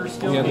 4 trigger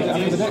skill. Yeah, I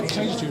mean, the deck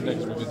changes to your deck.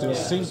 It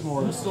seems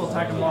more Still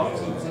attacking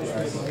blocks.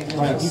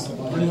 like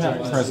you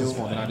have presence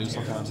more than I do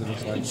sometimes. And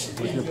it's like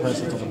with your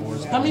presence on the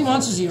board. How many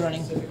monsters are you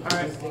running? Alright. I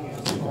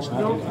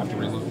have to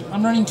reload.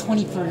 I'm running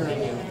 23 right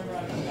now.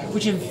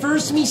 Which at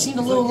first to me seemed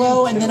a little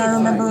low, and then I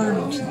remembered,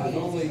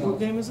 What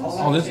game is this?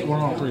 Oh, we're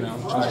on 3 now.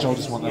 Joe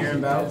just won that.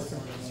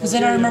 because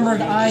then I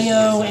remembered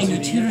IO, and you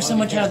tutor so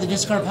much out of the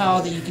discard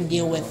pile that you can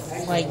deal with,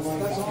 like,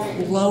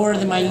 lower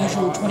than my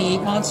usual 28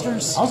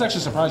 monsters. I was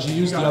actually surprised you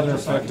used the other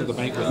effect of the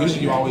banquet.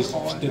 Usually you always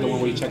did the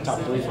one where you check top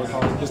 3 for a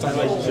card. This time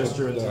you just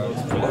drew the.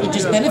 It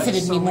just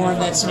benefited me more in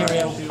that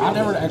scenario. I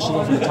never actually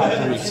go for the top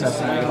 3 except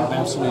for like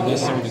absolutely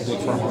necessary to dig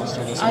for a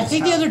monster. I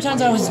think the other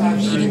times I was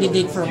needing to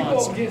dig for a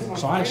monster.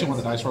 So I actually won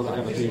the dice roll. I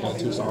got the 3 that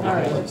too. So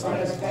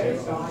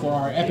I'll for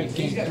our epic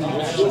game 3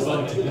 match.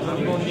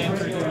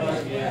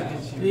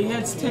 He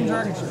has 10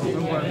 dragon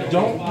shields.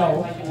 Don't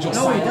know. Just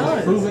No, he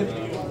does. prove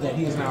it that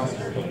he is now.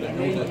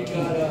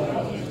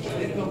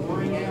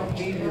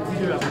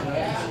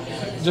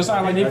 Just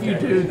like if you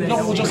do, then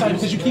no, just like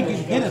because you keep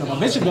getting hitting them.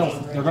 Eventually,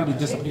 they're going to be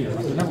disappeared.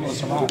 They're never going to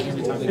survive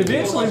every time.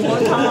 Eventually,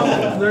 one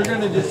time, they're going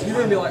to just, you're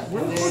going to be like,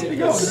 where the fuck did he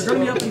go? They're going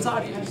to be up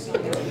inside you.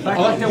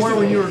 Like they were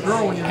when you were a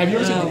girl. When you Have you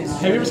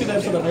ever seen that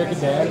episode of American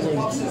Dad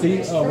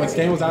when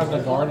Stan was out in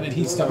the garden and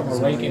he stuck a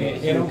rake and it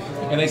hit him,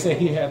 and they said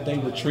they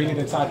retreated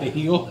inside the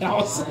heel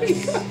house?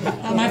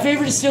 My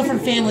favorite is still from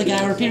Family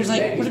Guy, where Peter's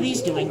like, what are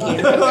these doing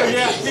here? Oh,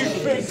 yeah,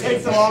 he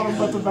takes them off and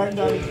puts them back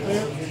down his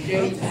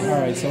pants. All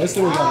right, so let's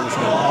see what we got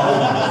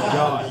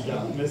this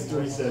game.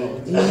 Mystery City.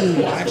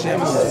 Ooh, I actually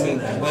haven't seen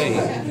play.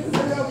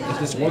 If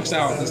this works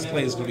out, this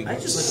play is going to be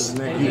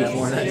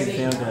beautiful.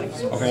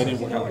 Okay, it didn't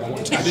work out like I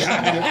wanted. I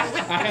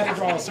had to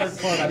draw a certain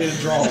card. I didn't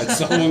draw it,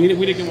 so we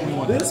didn't get what we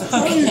wanted. This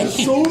play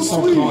is so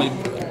sweet.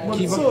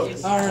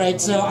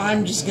 Alright, so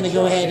I'm just going to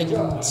go ahead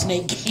and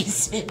snake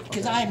case it,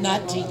 because I'm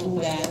not taking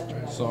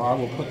that. So I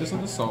will put this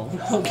in the soul.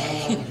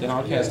 Okay. Then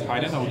I'll cast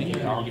Hide and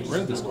Oni. I'll get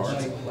rid of this card.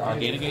 I'll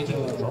gain a gauge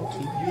and draw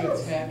 2.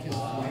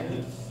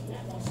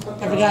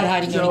 I forgot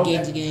hiding any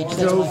games of gauge. That's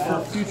Joe, my for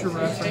fault. future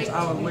reference,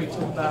 I would wait till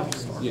the battle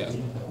starts. Yeah.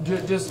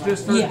 Just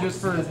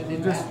for.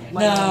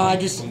 No, I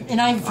just, and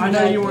I forgot. I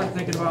know you weren't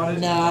thinking about it.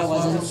 No, I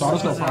wasn't. So I'll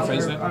just go for my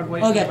face then. I'd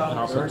wait Okay. till And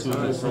I'll the put 2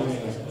 of this.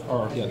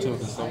 Or, yeah, 2 of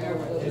this.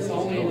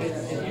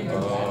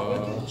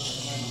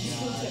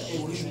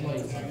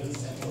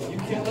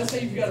 Let's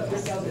say you've got to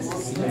break out this.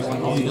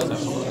 Oh, he does have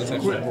soul. That's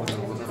actually important.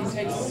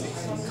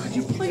 Could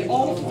you play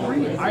all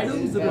 3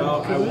 items that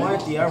Well, are I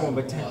wanted the other one,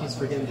 but he's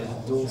forgetting the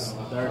dual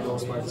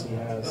sparks he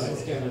has.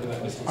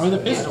 I mean, the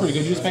piss is pretty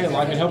good. You just pay it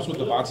life. It helps with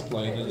the box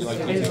play. And then you like,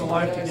 pays a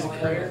life to get a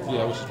credit?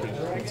 yeah, which is pretty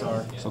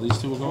good. So these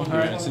 2 will go in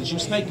here. And since you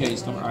snake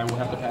gazed them, I will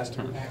have to pass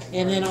turn.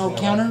 And then I'll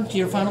counter to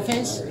your final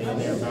phase.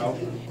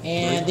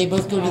 And they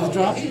both go to the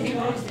drop.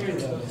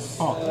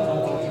 Oh.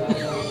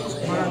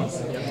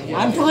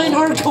 I'm playing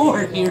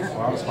hardcore here.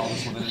 Well, I was calling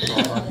this one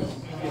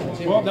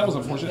in. Well, that was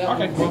unfortunate.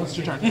 Okay, well, it's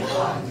your turn.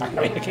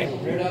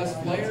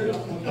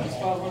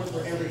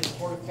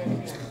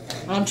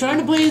 I'm trying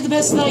to play the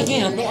best that I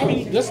can. No, I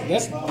mean, that's good.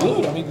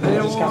 I mean, they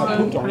just kind of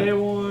pooped on it.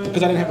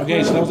 Because I didn't have a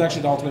gauge, so that was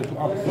actually the ultimate.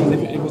 If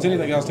it was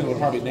anything else, then it would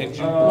probably next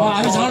you. Well,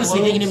 I was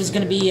honestly thinking it was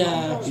going to be,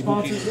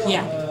 Sponsors?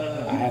 yeah.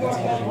 I had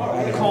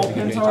it. Call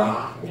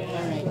Pintar.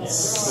 Alright,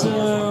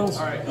 so...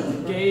 Alright,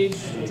 gauge,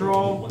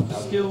 draw,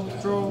 skill,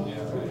 draw.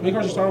 Make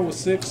cards you started with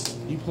 6.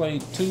 You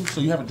played 2,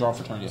 so you haven't drawn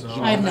for turn yet.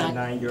 I have not.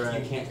 9, you're at.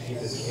 I'm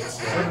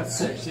at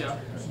 6, yeah.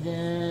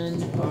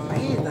 Then...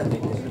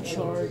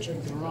 charge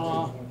and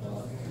draw.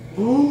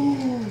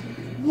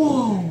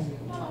 Whoa!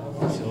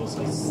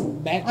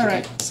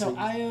 Alright, so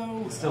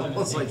IO...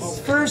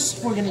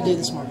 First, we're going to do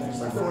the smart move.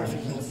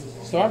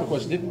 So I have a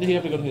question. Didn't he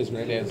have to go to his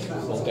granddad's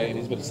birthday and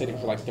he's been sitting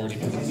for like 30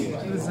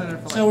 minutes?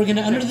 So we're going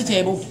to under the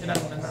table.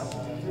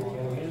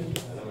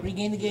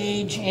 Regain the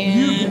gauge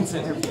You've been and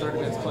sitting here for 30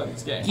 minutes playing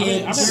this game.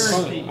 get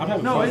I'm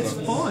having No, fun. it's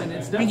fun.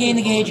 It's definitely regain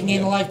the gauge and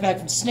gain the life back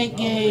from Snake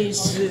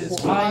Gaze. It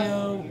is.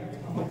 IO.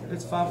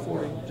 It's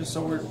 5:40, just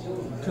so we're.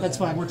 That's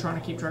fine. We're trying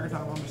to keep track of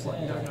time. I'm just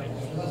letting you guys know.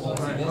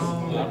 Alright,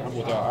 I'm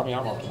with y'all. I mean,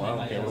 I'm off tomorrow.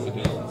 I don't care what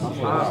we do.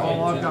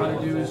 all I've got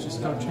to do is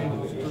just go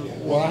change.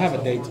 Well, I have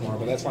a date tomorrow,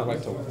 but that's not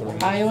like till 3.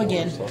 IO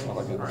again. So it's not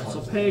like that. Alright,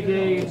 so pay a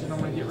gauge, and I'm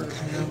going to get rid of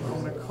him.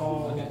 I'm going to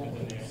call.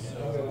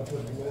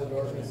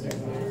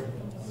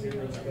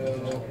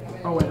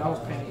 Oh, wait, I was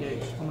paying a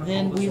gauge.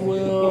 Then we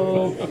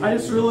will I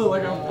just really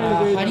like, I'm paying a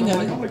gauge. hiding I'm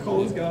out. going to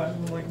call this guy.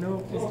 I'm like,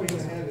 no, let's do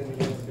this.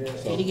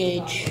 pay the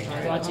gauge,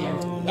 draw 2.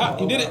 Ah,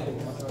 you did it!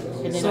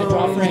 And then I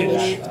draw for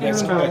ambush.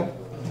 That's correct.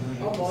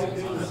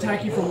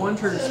 Attack you for 1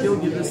 turn skill,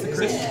 give this the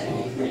crit.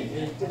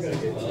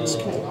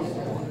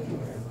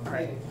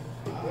 Alright.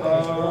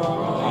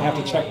 I have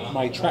to check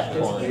my track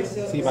card,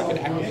 see if I can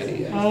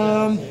activate it.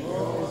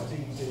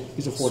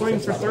 He's a 4 Swing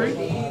for 3.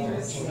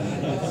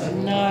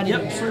 No, I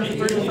didn't. Yep, swing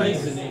for 3 to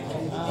face.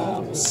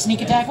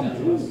 Sneak attack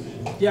him.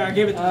 Yeah, I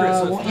gave it the crit.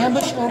 So We'll it's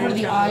ambush over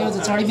the IO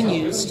that's already been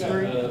used.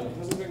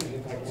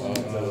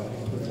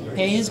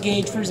 Pay his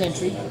gauge for his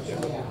entry.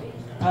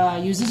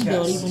 Use his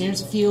ability. When near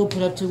the field,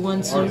 put up to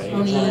 1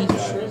 Oni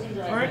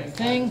Alright.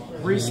 thing.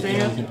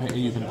 Restand.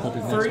 You can equip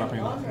his next by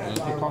paying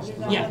the cost.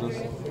 Yeah.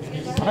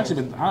 I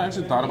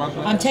actually thought about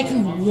that. I'm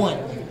taking 1.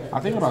 I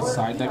think about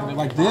side decking it.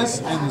 Like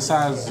this and the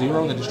size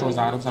 0 that destroys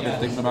items. I've been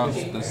thinking about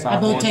the side I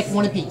both one. take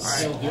 1 apiece.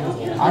 I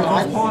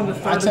take one of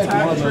the. I don't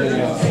know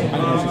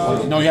if you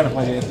played it. No, you haven't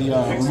played it. The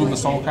remove the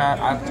soul card.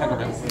 I take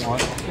it at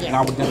 1, and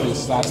I would definitely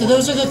slide. So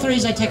those are the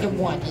 3s I take at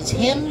 1. It's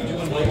him,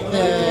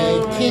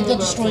 the kid that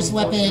destroys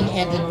weapon,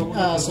 and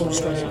the soul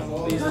destroyer.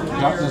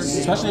 Yeah,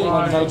 especially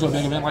when you go to a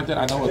big event like that.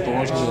 I know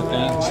authority is a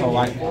thing, so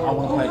like I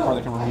want to play a card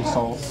that can remove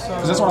soul.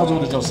 Because that's what I was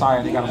doing to Josiah,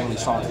 and he got him really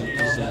salty.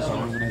 So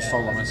removing his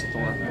soul on his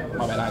Thor.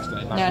 My bad, I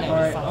accidentally knocked him.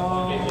 Alright.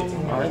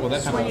 Alright, well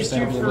that kind of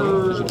upset me a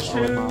little because you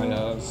destroyed my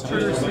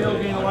Trigger skill,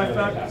 gain a life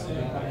back. 3.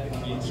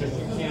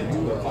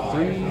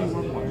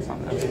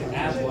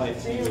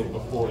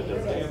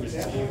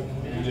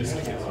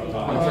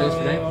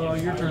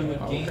 Your turn.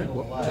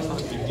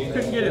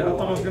 Couldn't get it. I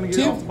thought I was going to get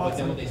it off the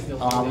bottom. I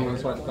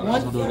was going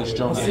to do this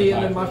Joe. See,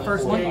 and then my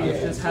first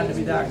gauge just had to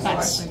be that. So I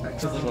think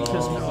that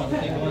pissed me off.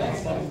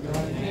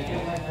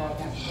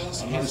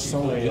 It's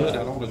so good.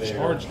 I don't want to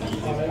charge you.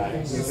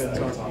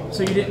 So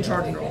you didn't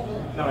charge draw?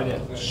 No, I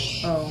did.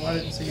 Oh, I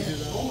didn't see you do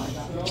that.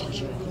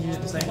 You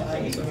didn't say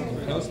anything. So.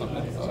 Okay, that's not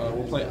bad.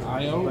 We'll play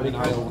IO, and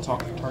IO will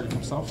talk to target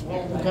himself.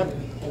 Okay.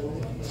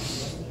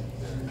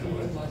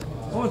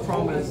 The only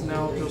problem is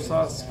now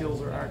Josiah's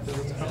skills are active.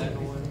 It's kind of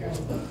annoying.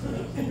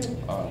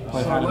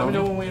 Play So let me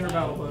know when we enter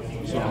battle, bud.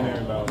 So I'm going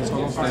to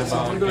play So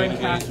I'm going to go ahead and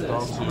cast this. I'm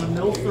going to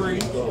mill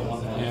 3.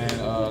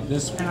 And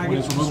this, And I when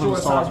get it's removing the destroy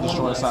star, size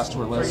destroy one. size 2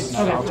 or less.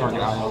 Okay. I'll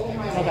target IO.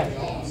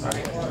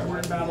 Okay. We're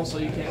in battle, so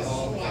you can't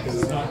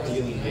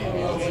continue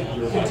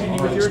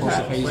with your Supposed to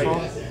attack. pay his draw.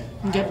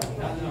 Okay.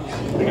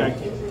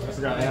 I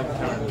forgot I have a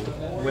counter.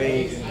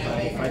 Wait,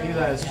 if I do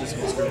that, it's just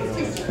going to screw me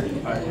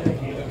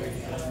over.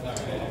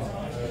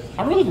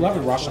 I'm really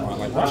loving Rashomon.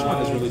 Like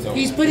Rashomon is really dope.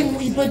 He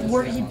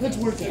puts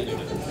work in.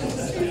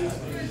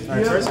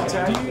 Alright, first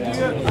attack. I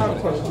have a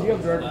question. Do you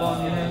have Dragon Ball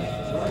in your hand?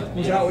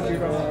 Was that what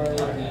you're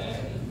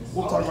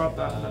we'll talk about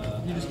that.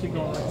 You just keep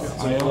going like this.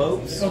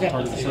 Globes. Okay.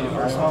 Target the center.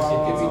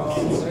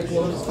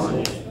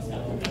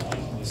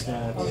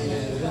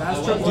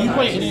 Do you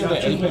play any of the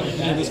Apex,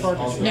 any of this card?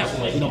 No.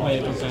 You don't play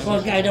Apex?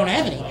 Well, I don't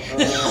have any.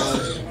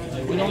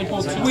 We only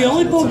pulled 2. We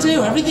only pulled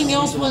 2. Everything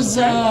else was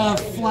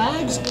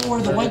flags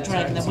or the white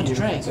dragon that went to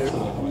trade.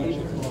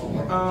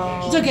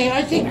 It's okay.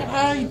 I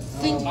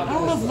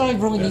don't know if I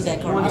really need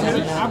that card.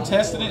 I'm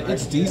testing it.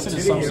 It's decent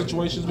in some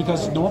situations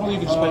because normally you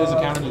can just play it as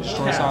a counter to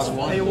destroy size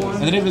 1.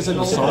 And then if it's in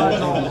the soul,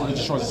 it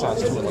destroys the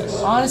size 2 or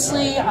less.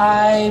 Honestly,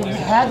 I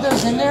had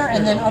those in there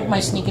and then upped my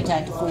sneak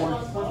attack to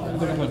 4.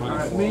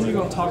 Alright, me and you are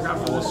going to talk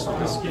after this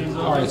game.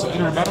 Alright, so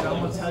enter in battle. I'm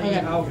going to tell you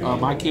how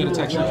My kid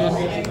attacks your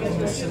kid. in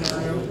this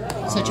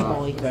scenario. Such a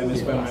boy. Did I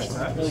misspell my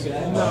attack?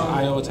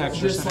 IO attack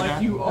Just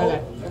like you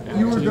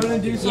were gonna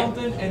do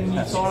something and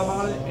you thought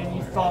about it and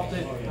you thought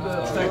that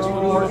the effects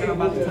would work, and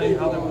I'm about to tell you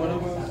how they would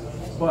have.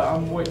 But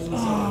I'm waiting for the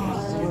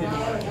same you didn't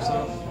work,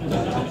 so.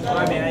 I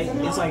mean,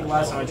 it's like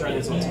last time I tried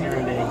this on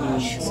Terran Day,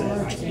 he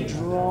said,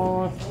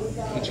 Draw.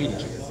 He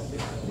cheated.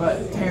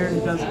 But Terran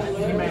doesn't,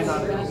 he may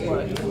not have,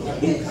 but.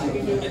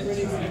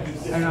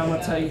 And I'm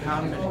gonna tell you how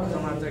in a minute, because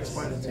I'm gonna have to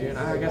explain it to you, and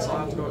I guess I'll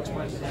have to go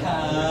explain it to you.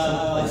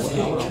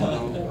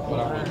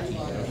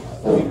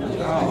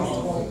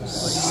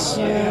 It's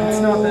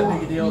not that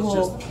big a deal, it's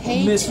just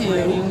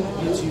misreading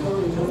gets you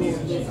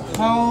confused.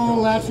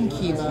 Call out from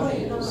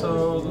Kiva.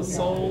 So the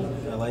soul,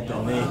 I like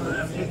that name.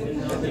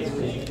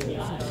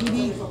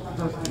 Kiwi.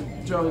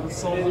 Joe, the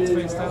soul that's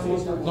face down.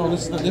 No,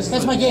 this is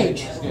That's my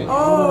gauge. Yeah,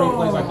 oh! He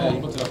plays like that.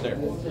 He puts it up there.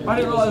 I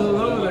didn't realize it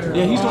was over there.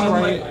 Yeah, he's doing it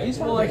right. He's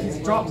more like he's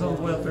drop zones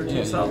way up there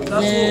too. So that's Then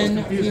a little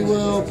he confusing.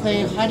 will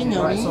play Hiding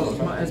Alright, Oni.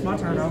 so it's my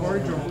turn. I've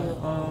already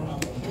drawn.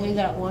 Play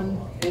that one.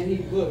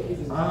 Gauge,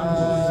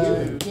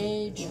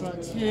 draw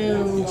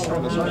 2.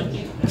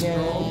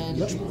 Then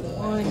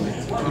 1.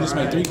 You just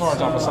made 3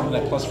 cards off of some of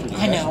that plus for you.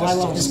 I know, I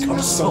love this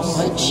card so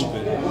much.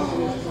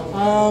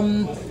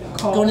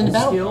 Call Going into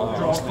battle. skill,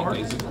 draw a card.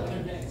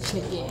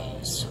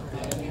 Yes.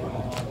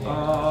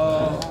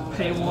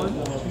 Pay 1.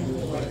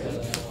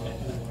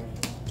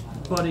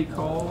 Buddy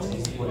calls.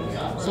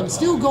 So I'm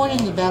still going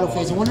into the battle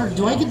phase. I wonder,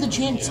 do I get the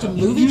chance to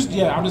move it?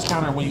 Yeah, I'm just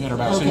countering when you enter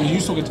battle. Okay. So you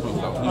still get to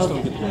move though. You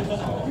still get to move.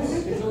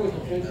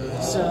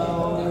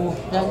 So,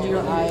 down to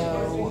your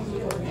IO.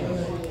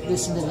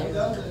 Listen to them.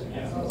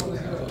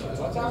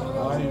 I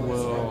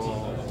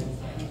will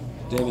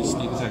daily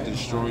sneak attack to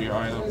destroy your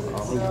item.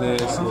 I'll move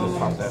this and then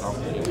pop that off.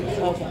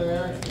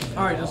 Okay.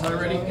 Alright, just are you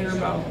ready? Enter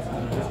battle.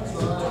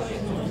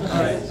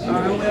 Alright, I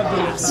only have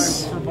the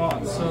attacks for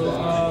bots. So,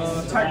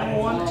 attack number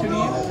 1, 2 to you.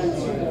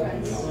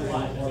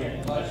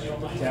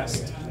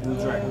 Cast Blue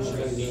Dragon.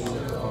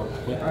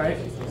 Alright.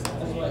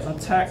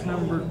 Attack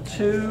number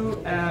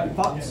 2 at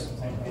bots.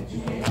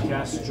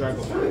 Cast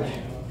Dragon.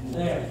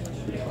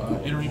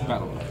 Entering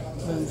battle.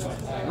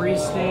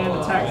 Restand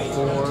attack to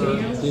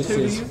you. This 2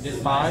 to is you.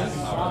 5.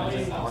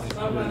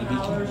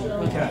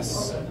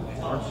 Cast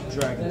Arc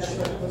Dragon.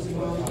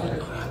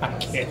 I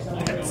can't.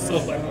 That's so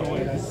like the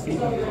way I see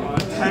it.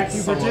 Attack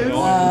you for 2.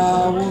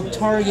 We'll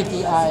target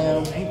the IO.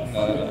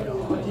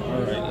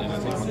 Alright, and I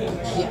take my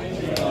damage. Yeah.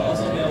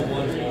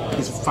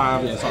 He's 5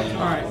 and it's all you.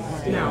 Alright,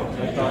 now,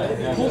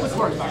 pull the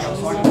cards back up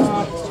so I can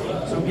explain.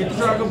 So get the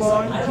Dragon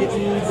Ball, get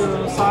me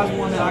the size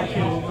 1 that I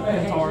killed, the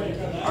Pentar.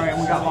 Alright,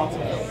 we got lots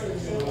of them.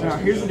 Now,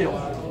 here's the deal.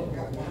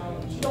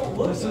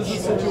 This is the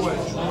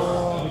situation.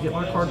 Let me get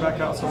my card back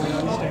out so we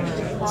understand it.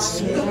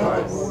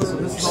 Alright, so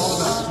this is all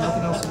about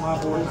nothing else on my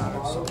board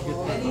matters. So get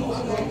that.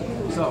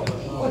 So,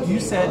 you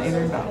said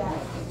entering battle.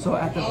 So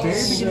at the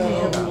very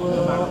beginning of the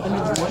battle, no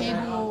matter what,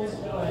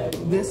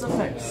 this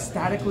effect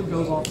statically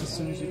goes off as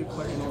soon as you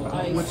declare your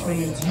battle, which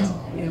means you,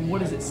 and what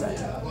does it say?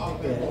 It's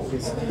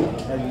at the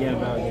end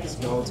of battle, it's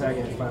no attack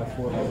at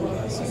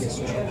 5/4. So it gets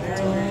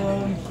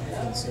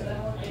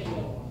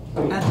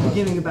At the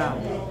beginning of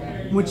battle,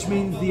 which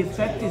means the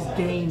effect is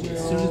gained as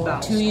soon as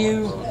battle. To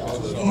you. You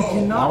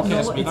cannot know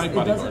cast it. Midnight It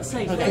Bodyguard. doesn't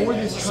say for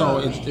this turn. So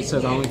it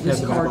says I only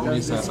cast the battle on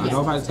these sets. I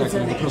know if I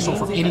attack you, so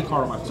for any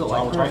card on my field, so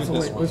I will target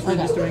this one. Let's read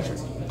this to make sure.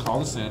 Call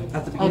this in.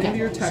 At the beginning of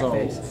your attack So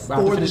phase, I have to for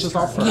finish this this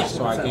off turn, first.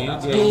 So I gain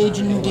Gauge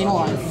and gain a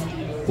life.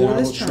 for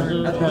this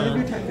turn, at the beginning of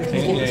your attack phase, for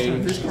this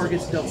turn, this card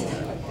gets doubled.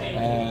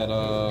 Add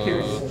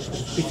Period.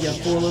 If you have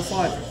 4 less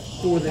life,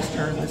 for this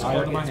turn, this I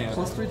card have my gets hand.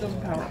 plus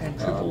 3,000 power and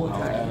triple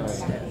attack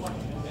instead.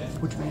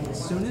 Which means as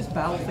soon as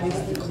battle phase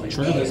is declared,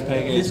 trigger this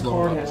peg. this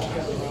card has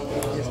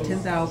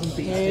 10,000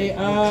 feet.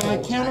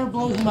 Okay, counter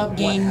blow him up,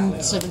 gain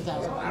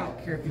 7,000. I don't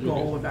care if you go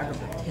all the way back up to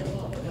 10.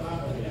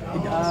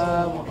 It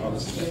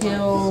does.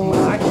 Kill. When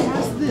I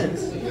cast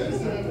this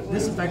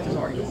effect is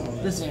already gone.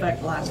 This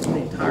effect lasts for the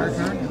entire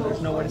turn, and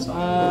there's no way to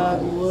stop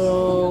it.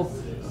 Will.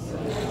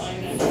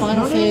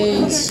 Final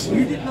phase.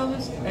 You didn't know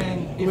this,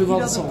 and if he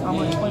Revolve doesn't, soul. I'm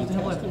going to explain it to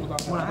him later.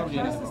 When I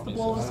cast this to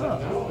blow this up,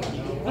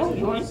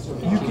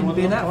 you can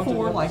bend at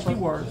 4 like you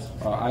were,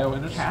 IO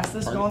enters. cast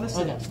this gone to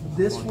 6.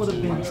 This would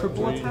have been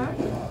triple attack,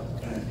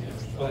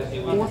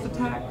 4th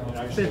attack,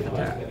 5th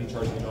attack.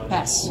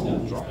 Pass.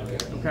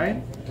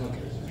 Okay?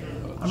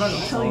 I'm not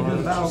going to tell you who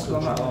the battle because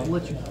I'm not going to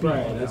let you beat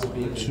it. That's a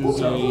big 2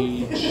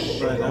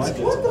 gauge. Entering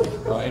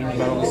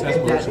battle. This has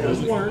That moves.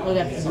 does work.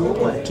 Okay. You will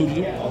play. 2 to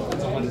you.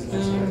 As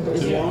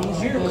long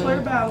as you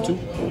declare battle,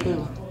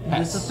 Boom.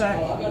 this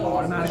effect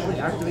automatically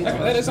activates.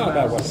 That is not a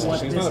bad weapon.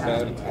 What It's this not a bad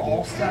happens. idea.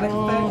 All static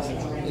effects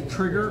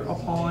trigger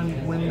upon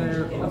when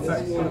their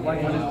effect,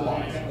 like when it's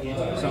blocked.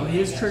 So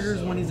his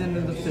triggers when he's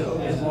into the field.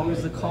 As long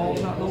as the call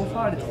is not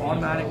nullified, it's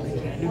automatic. They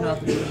can't do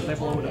nothing if they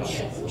blow it up.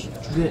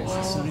 This,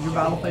 as soon as your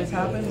battle phase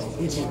happens,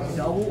 it's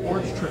double or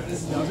it's triple. It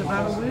doesn't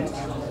matter which,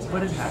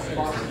 but it happens.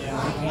 You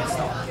can't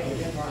stop.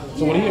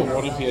 So what do you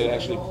want if he had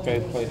actually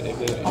played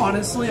it?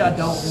 Honestly, I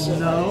don't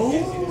know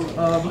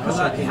because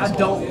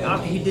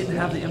he didn't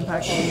have the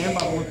impact on the end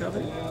by the look of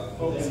it.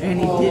 and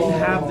he didn't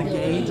have the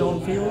gauge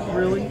on field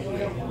really.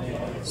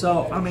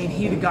 So I mean,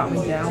 he'd have got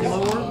me down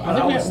lower. But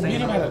I was we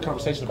standing. had a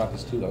conversation about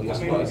this too, though.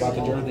 Yesterday about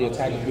the journey, the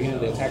attack, the beginning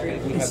of the attack.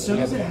 As soon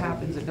as it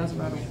happens, it doesn't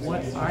matter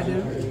what I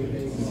do.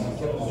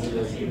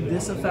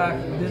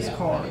 This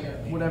card,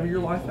 whatever your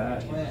life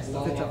at, if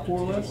it's at 4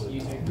 or less,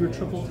 you're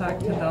triple attack,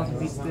 10,000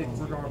 beat stick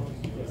regardless.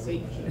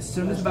 As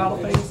soon as battle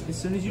phase, as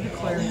soon as you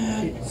declare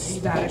it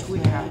statically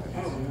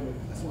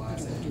happens.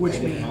 Which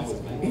means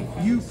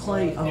if you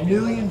play a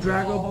million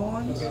Drago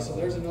Bonds,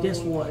 guess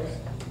what?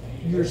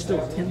 You're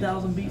still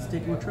 10,000 beat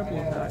stick with triple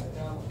attack,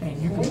 and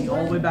you can be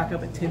all the way back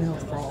up at 10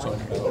 health for all.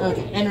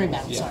 Okay, entry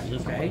battle. Sorry.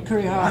 Okay.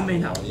 Curry I may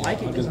not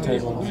like it Because because the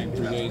table,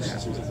 3 gauge,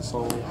 since the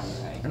soul.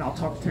 and I'll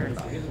talk to Terry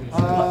about it.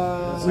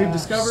 But we've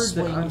discovered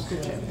that I'm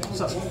still champion.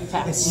 So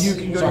you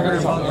can go So I to had your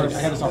this father. I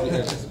had this off the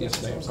edge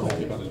yesterday. I'm so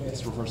happy about it.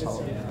 It's reverse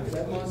hollow.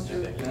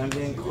 I'm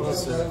getting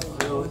closer.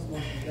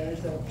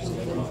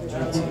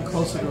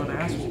 Closer to an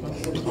ass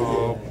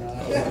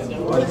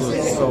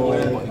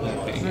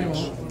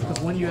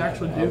because when you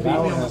actually do beat me,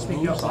 I'm going to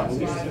pick you up on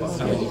it.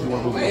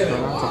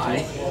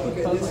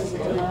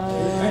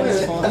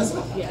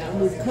 Yeah,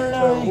 move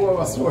Kurtai.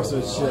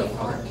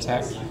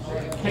 Attack.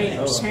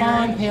 Hey,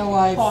 Spawn, Pale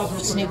Life,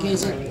 Snake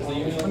Exit.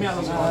 Let me out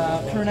of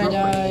Kurtai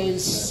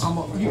dies.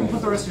 You can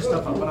put the rest of your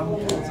stuff up, but I'm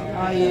going to pull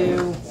something.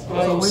 IU.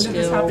 So when did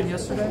this happen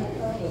yesterday?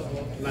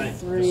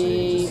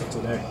 3.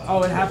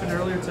 Oh, it happened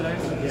earlier today?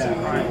 Yeah.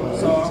 Alright,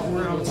 so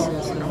we're going to talk.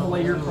 I'm going to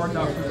lay your card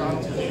down because I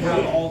don't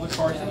have all the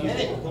cards that you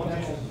did.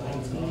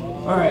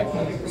 Alright,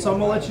 so I'm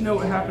going to let you know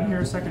what happened here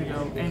a second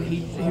ago. And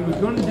he was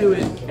going to do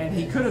it, and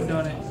he could have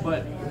done it,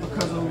 but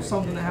because of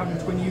something that happened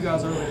between you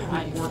guys earlier, it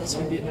didn't work, so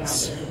he didn't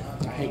happen.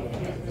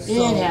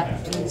 It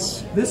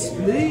happens. This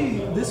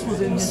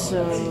was in his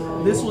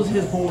this was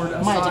his board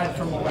aside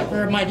from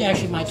Or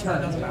actually my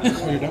turn.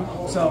 Are you done?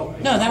 so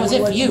No, that was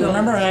it for you.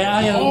 Remember,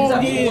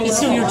 it's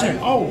still your turn.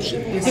 Oh,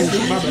 shit.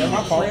 My bad.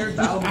 My fault.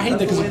 I hate that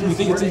because we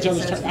think it's each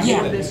other's turn. I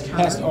hate that.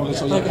 Pass,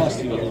 so yeah, pass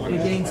to you.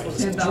 It gains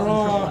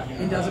 10,000.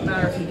 It doesn't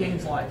matter if he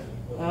gains life.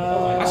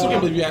 I still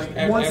can't believe you asked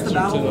Once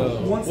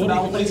the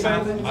battle phase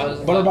happens,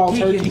 Butterball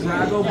he turkey. can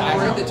Drago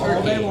Bond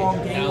all day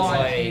long, gain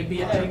life. He'd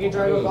be at Take a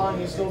Drago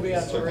Bond, you still be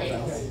at 3.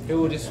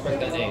 Who would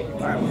disrespect that name?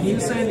 Alright, well, he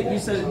was saying that you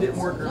said it didn't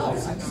work earlier.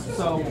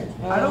 So,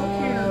 I don't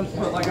care,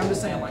 but like, I'm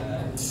just saying, like,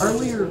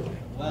 earlier,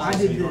 I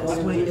did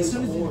this. As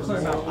soon as you declare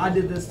about, I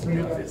did this to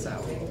nuke this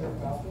out.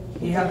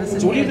 He had this in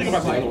So what do you hand, think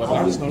about the other weapon?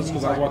 I just noticed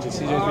because I was watching CJ's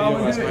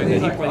video last night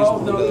that he plays.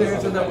 oh, no,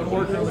 there's that would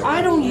work earlier.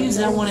 I don't use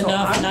that one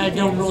enough, and I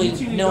don't really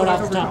know it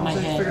off the top of my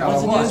head.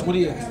 Plus, when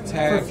he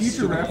attacks, For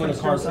future you can put a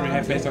reference, card from your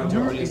hand face on top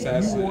of the you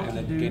assassin want and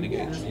to then do, gain a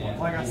gauge.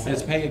 like I said,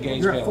 It's pay a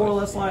gauge. you're pay at a 4 life.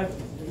 less life.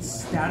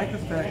 Static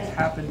effects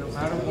happen no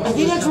matter what. I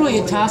think that's really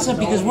a toss-up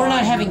because we're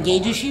not having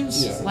gauge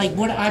issues. Like,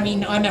 what I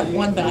mean, I'm at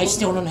 1, but I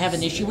still don't have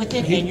an issue with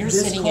it, and you're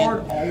This sitting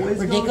card at always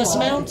ridiculous goes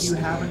off amounts. if you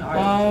have an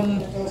item.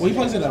 Well, he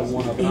plays it at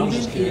 1 up, and I was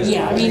just curious.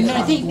 Yeah, I mean,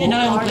 I think, and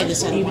I only play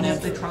this at Even 1 if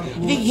up. they try I to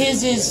think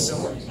his is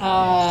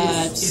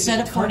set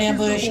up for an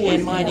ambush,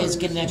 and mine is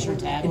get an extra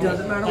attack. It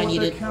doesn't matter I what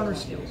need their it. counter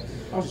skills.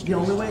 The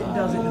only way it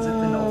does it is if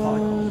they nullify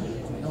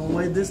card. The only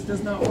way this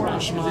does not work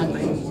is if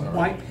they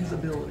wipe his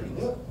abilities.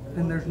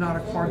 Then there's not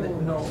a card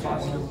that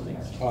nullifies abilities.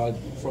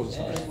 Frozen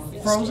Stars.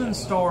 Frozen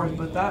Stars,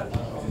 but that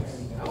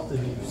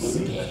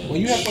Well,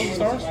 you have Frozen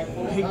Stars?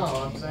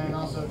 I'm saying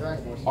also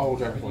Dragon Force. Oh,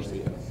 Dragon Force,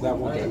 yeah. That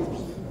one Dragon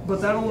Force.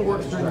 but that only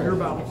works during your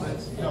battle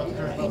phase.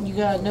 You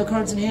got no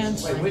cards in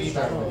hand.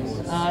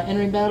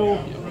 Entering battle.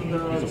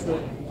 The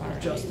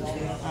Justice.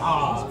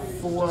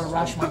 4,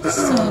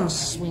 Rashomon 6,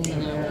 swing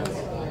in there.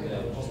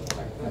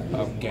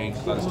 Gang,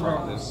 let us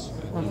start this.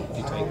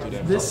 You take 2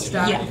 damage. This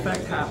static Yeah.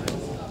 effect happens.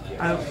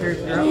 I don't care if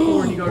you're at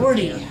 4 and you go to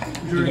 40. 10.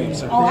 During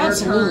their Oh,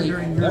 absolutely. turn,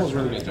 during your That was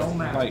really turn, good. don't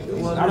matter. Like,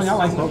 Well, I mean, I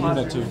like this both is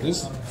unit too. This,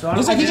 So I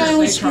this don't I think care I if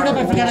always they screwed up.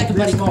 I forgot I could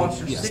buddy this card.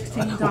 monster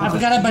 16 times. I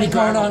forgot I buddy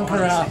card on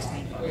Kura.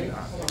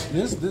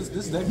 This deck,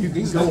 this deck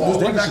is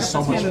just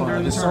so much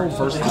fun. It's so I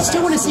versatile.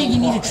 still want to say you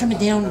need to trim it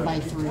down by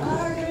 3.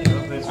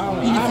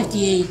 You need a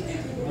 58.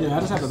 Yeah, I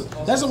just have to.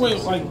 That's the way.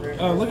 Like,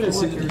 look at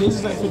this. His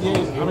is at 58.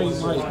 I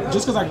mean, like,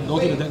 just because I can go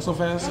through the deck so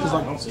fast. Because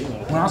like,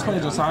 when I was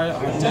playing Josiah,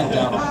 I decked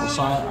out,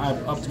 so I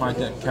upped my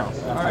deck count.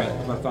 Alright.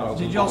 I thought I was.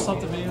 Did y'all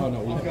stop the video? Oh no,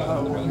 we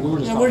were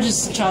just. Yeah, we're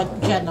just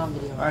chatting on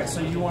video. Alright,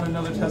 so you want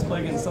another test play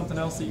against something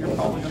else that you're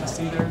probably going to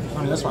see there? I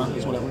mean, that's fine.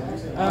 It's whatever.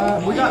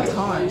 We got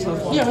time, so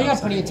it's Yeah, we got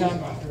plenty of time.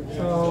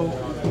 So,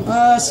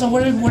 So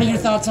what are your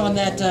thoughts on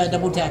that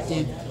double attack,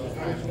 dude?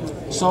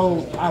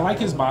 So I like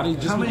his body.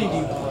 Just how many do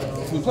you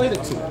we played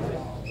it 2.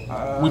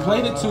 We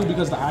played it 2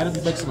 because the item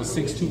makes them a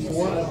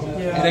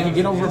 6/2/4, and they can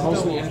get over it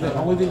mostly. And the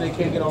only thing they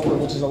can't get over,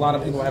 which is a lot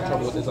of people have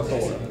trouble with, is a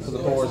Thor, because the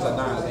Thor is a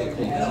 9.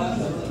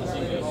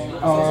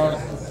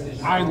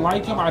 I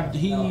like him.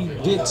 He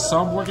did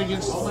some work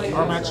against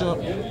our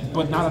matchup,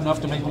 but not enough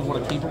to make me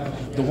want to keep him.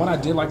 The one I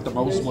did like the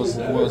most was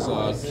Can I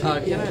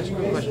ask you a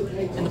quick question?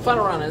 In the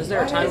final round, is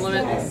there a time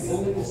limit?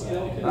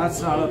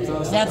 That's not up to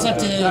us. That's up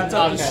to the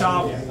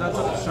shop. That's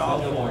up to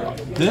shop.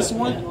 this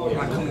one.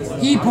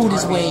 he pulled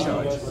his weight.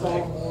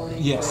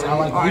 Yes, I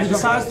like. All right, the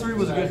size 3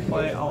 was a good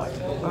play. I like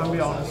it. I'll be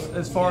honest.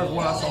 As far as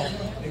what I saw,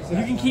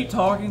 you can keep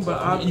talking,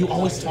 but you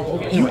always talk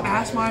over. You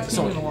ask my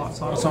opinion a lot.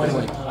 So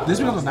anyway, this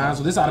becomes a 9,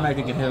 so this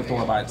automatically can hit a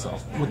thrower by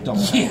itself with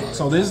double. Yeah.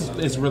 So this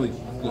is really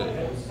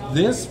good.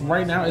 This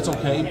right now it's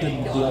okay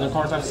than the other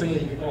cards I've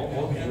seen,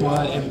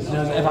 but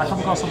if I come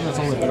across something that's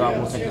only better, I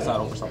will take this out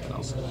over something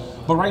else.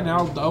 But right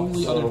now, the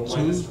only other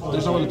 2,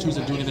 there's no other 2s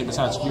that do anything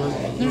besides Fury.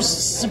 There's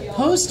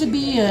supposed to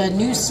be a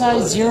new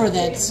size 0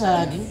 that's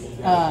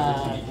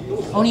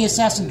Oni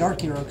Assassin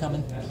Dark Hero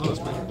coming. Oh, that's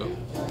pretty dope.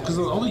 Because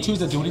the only 2s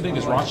that do anything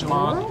is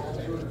Rashomon.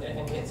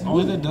 The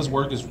only thing that does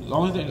work is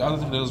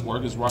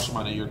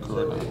Rashomon and your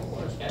Kurana.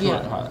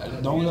 Yeah.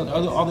 The only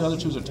all the other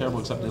 2s are terrible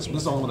except this. This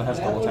is the only one that has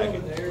double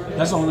attacking.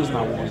 That's the only reason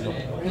I want to do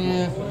it.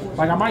 Yeah.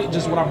 Like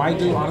what I might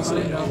do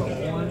honestly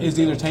is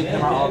either take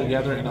them out all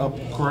together and up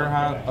career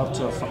high up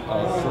to 3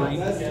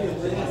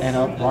 and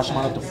up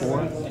Rashomon up to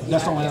 4.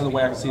 That's the only other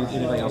way I can see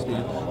anything else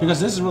being. Because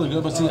this is really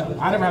good, but see,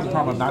 I never had the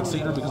problem of not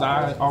seeing her because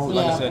I always,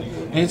 like I said,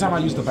 anytime I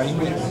use the Bane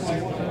whip,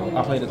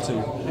 I played it 2.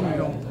 And you're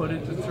gonna put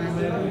it to 3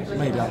 maybe?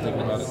 Maybe I'm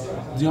thinking about it.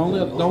 The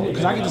only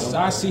because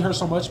I see her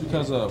so much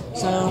because of.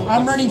 So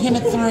I'm running him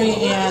at 3,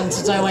 and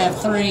since I only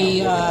have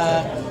 3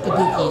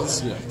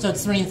 Kabukis, so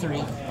it's 3 and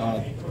 3.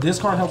 This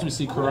card helps me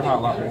see Kuroha a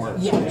lot more.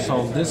 Yeah.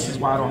 So this is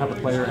why I don't have a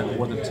player at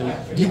more than 2.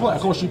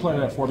 Of course, you play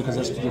it at 4 because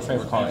that's your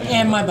favorite card.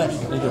 And my buddy.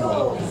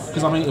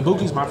 Because I mean,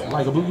 Ibuki's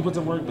Ibuki puts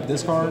in work, but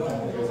this card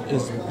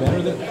is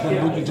better than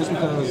Ibuki just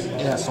because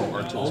it has soul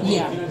art to it.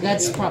 Yeah,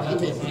 that's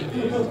probably good.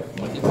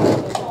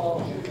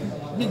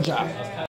 Good job.